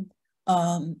 and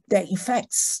their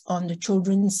effects on the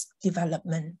children's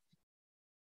development?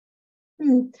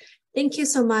 Thank you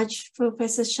so much,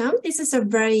 Professor Sham. This is a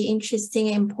very interesting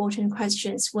and important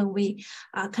question. When we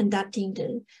are conducting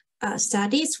the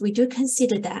studies, we do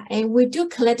consider that, and we do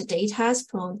collect data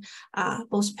from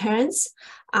both parents.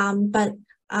 But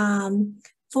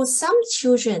for some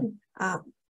children,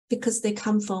 because they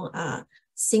come from a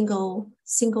single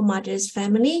mother's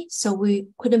family, so we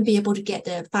couldn't be able to get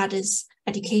the father's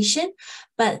education.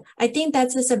 But I think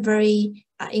that is a very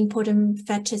important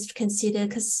factor to consider,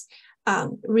 because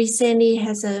recently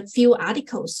has a few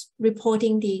articles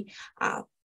reporting the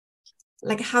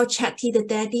like how chatty the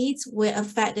daddies will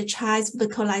affect the child's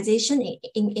vocalization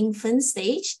in infant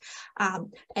stage.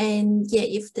 And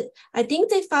yeah, I think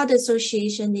the father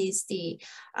association is the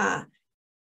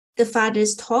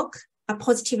father's talk are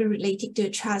positively related to the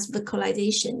child's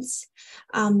vocalizations.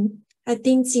 I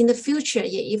think in the future,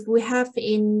 yeah, if we have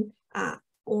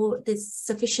all the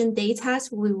sufficient data,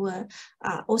 we will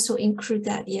also include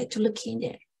that, yeah, to look in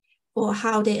there, or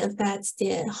how they affect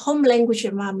their home language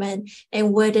environment,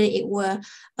 and whether it will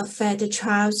affect the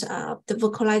child's the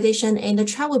vocalization, and the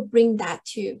child will bring that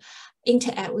to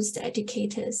interact with the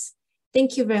educators.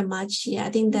 Thank you very much. Yeah, I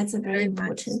think that's a very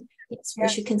important. Yes, we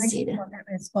should consider. Thank you for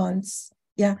that response.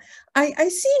 Yeah, I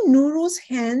see Nuru's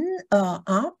hand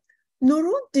up.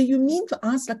 Nuru, do you mean to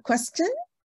ask a question?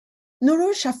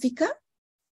 Nuru Shafika?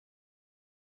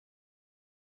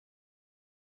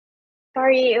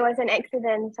 Sorry, it was an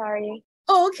accident, sorry.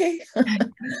 Oh, okay.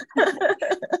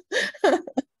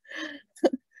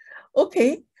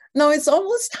 Okay, now it's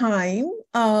almost time.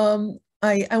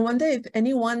 I wonder if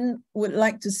anyone would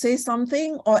like to say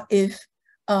something, or if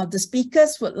the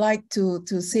speakers would like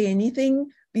to say anything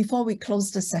before we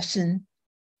close the session.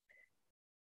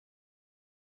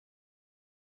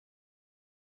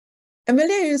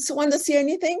 Amelia, you want to say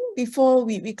anything before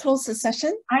we close the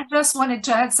session? I just wanted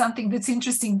to add something that's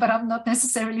interesting, but I'm not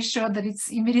necessarily sure that it's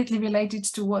immediately related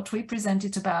to what we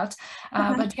presented about.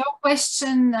 But your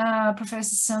question,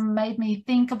 Professor Sam, made me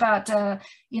think about,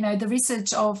 you know, the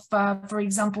research of, for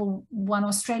example, one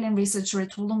Australian researcher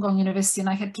at Wollongong University, and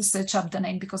I had to search up the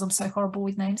name because I'm so horrible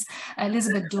with names,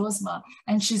 Elizabeth Dorsma,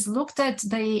 and she's looked at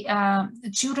the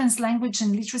children's language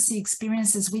and literacy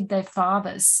experiences with their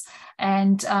fathers,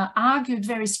 and argued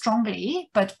very strongly,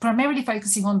 but primarily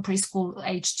focusing on preschool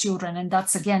age children. And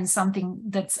that's, again, something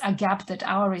that's a gap that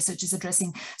our research is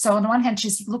addressing. So on the one hand,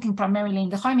 she's looking primarily in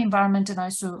the home environment and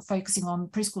also focusing on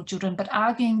preschool children, but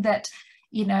arguing that,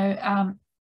 you know,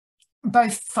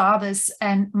 both fathers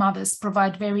and mothers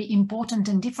provide very important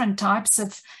and different types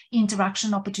of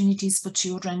interaction opportunities for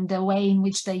children. The way in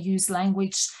which they use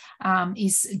language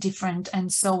is different,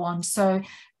 and so on. So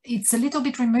it's a little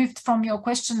bit removed from your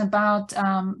question about,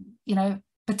 you know,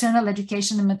 paternal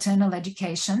education and maternal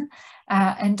education,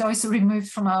 and also removed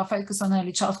from our focus on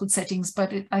early childhood settings.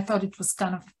 But I thought it was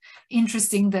kind of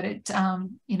interesting that it,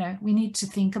 you know, we need to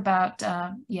think about,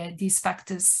 yeah, these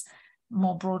factors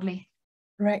more broadly.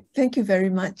 Right. Thank you very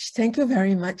much. Thank you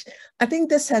very much. I think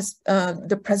this has,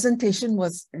 the presentation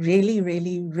was really,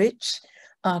 really rich.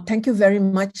 Thank you very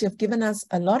much. You've given us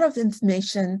a lot of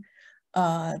information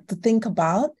to think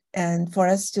about, and for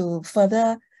us to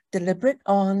further deliberate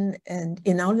on and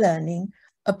in our learning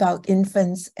about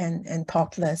infants and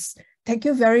toddlers. Thank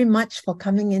you very much for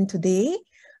coming in today,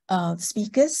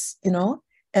 speakers, you know,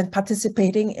 and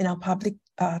participating in our public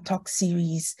talk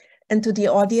series. And to the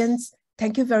audience,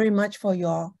 thank you very much for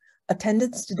your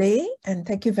attendance today, and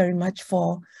thank you very much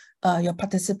for your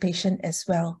participation as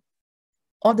well.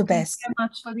 All the best. Thank you so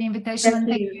much for the invitation. Thank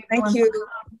and you. Thank you. Thank you.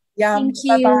 Yeah. Thank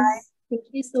you. Bye-bye. Thank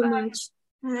you so much.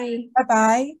 Bye.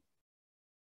 Bye-bye.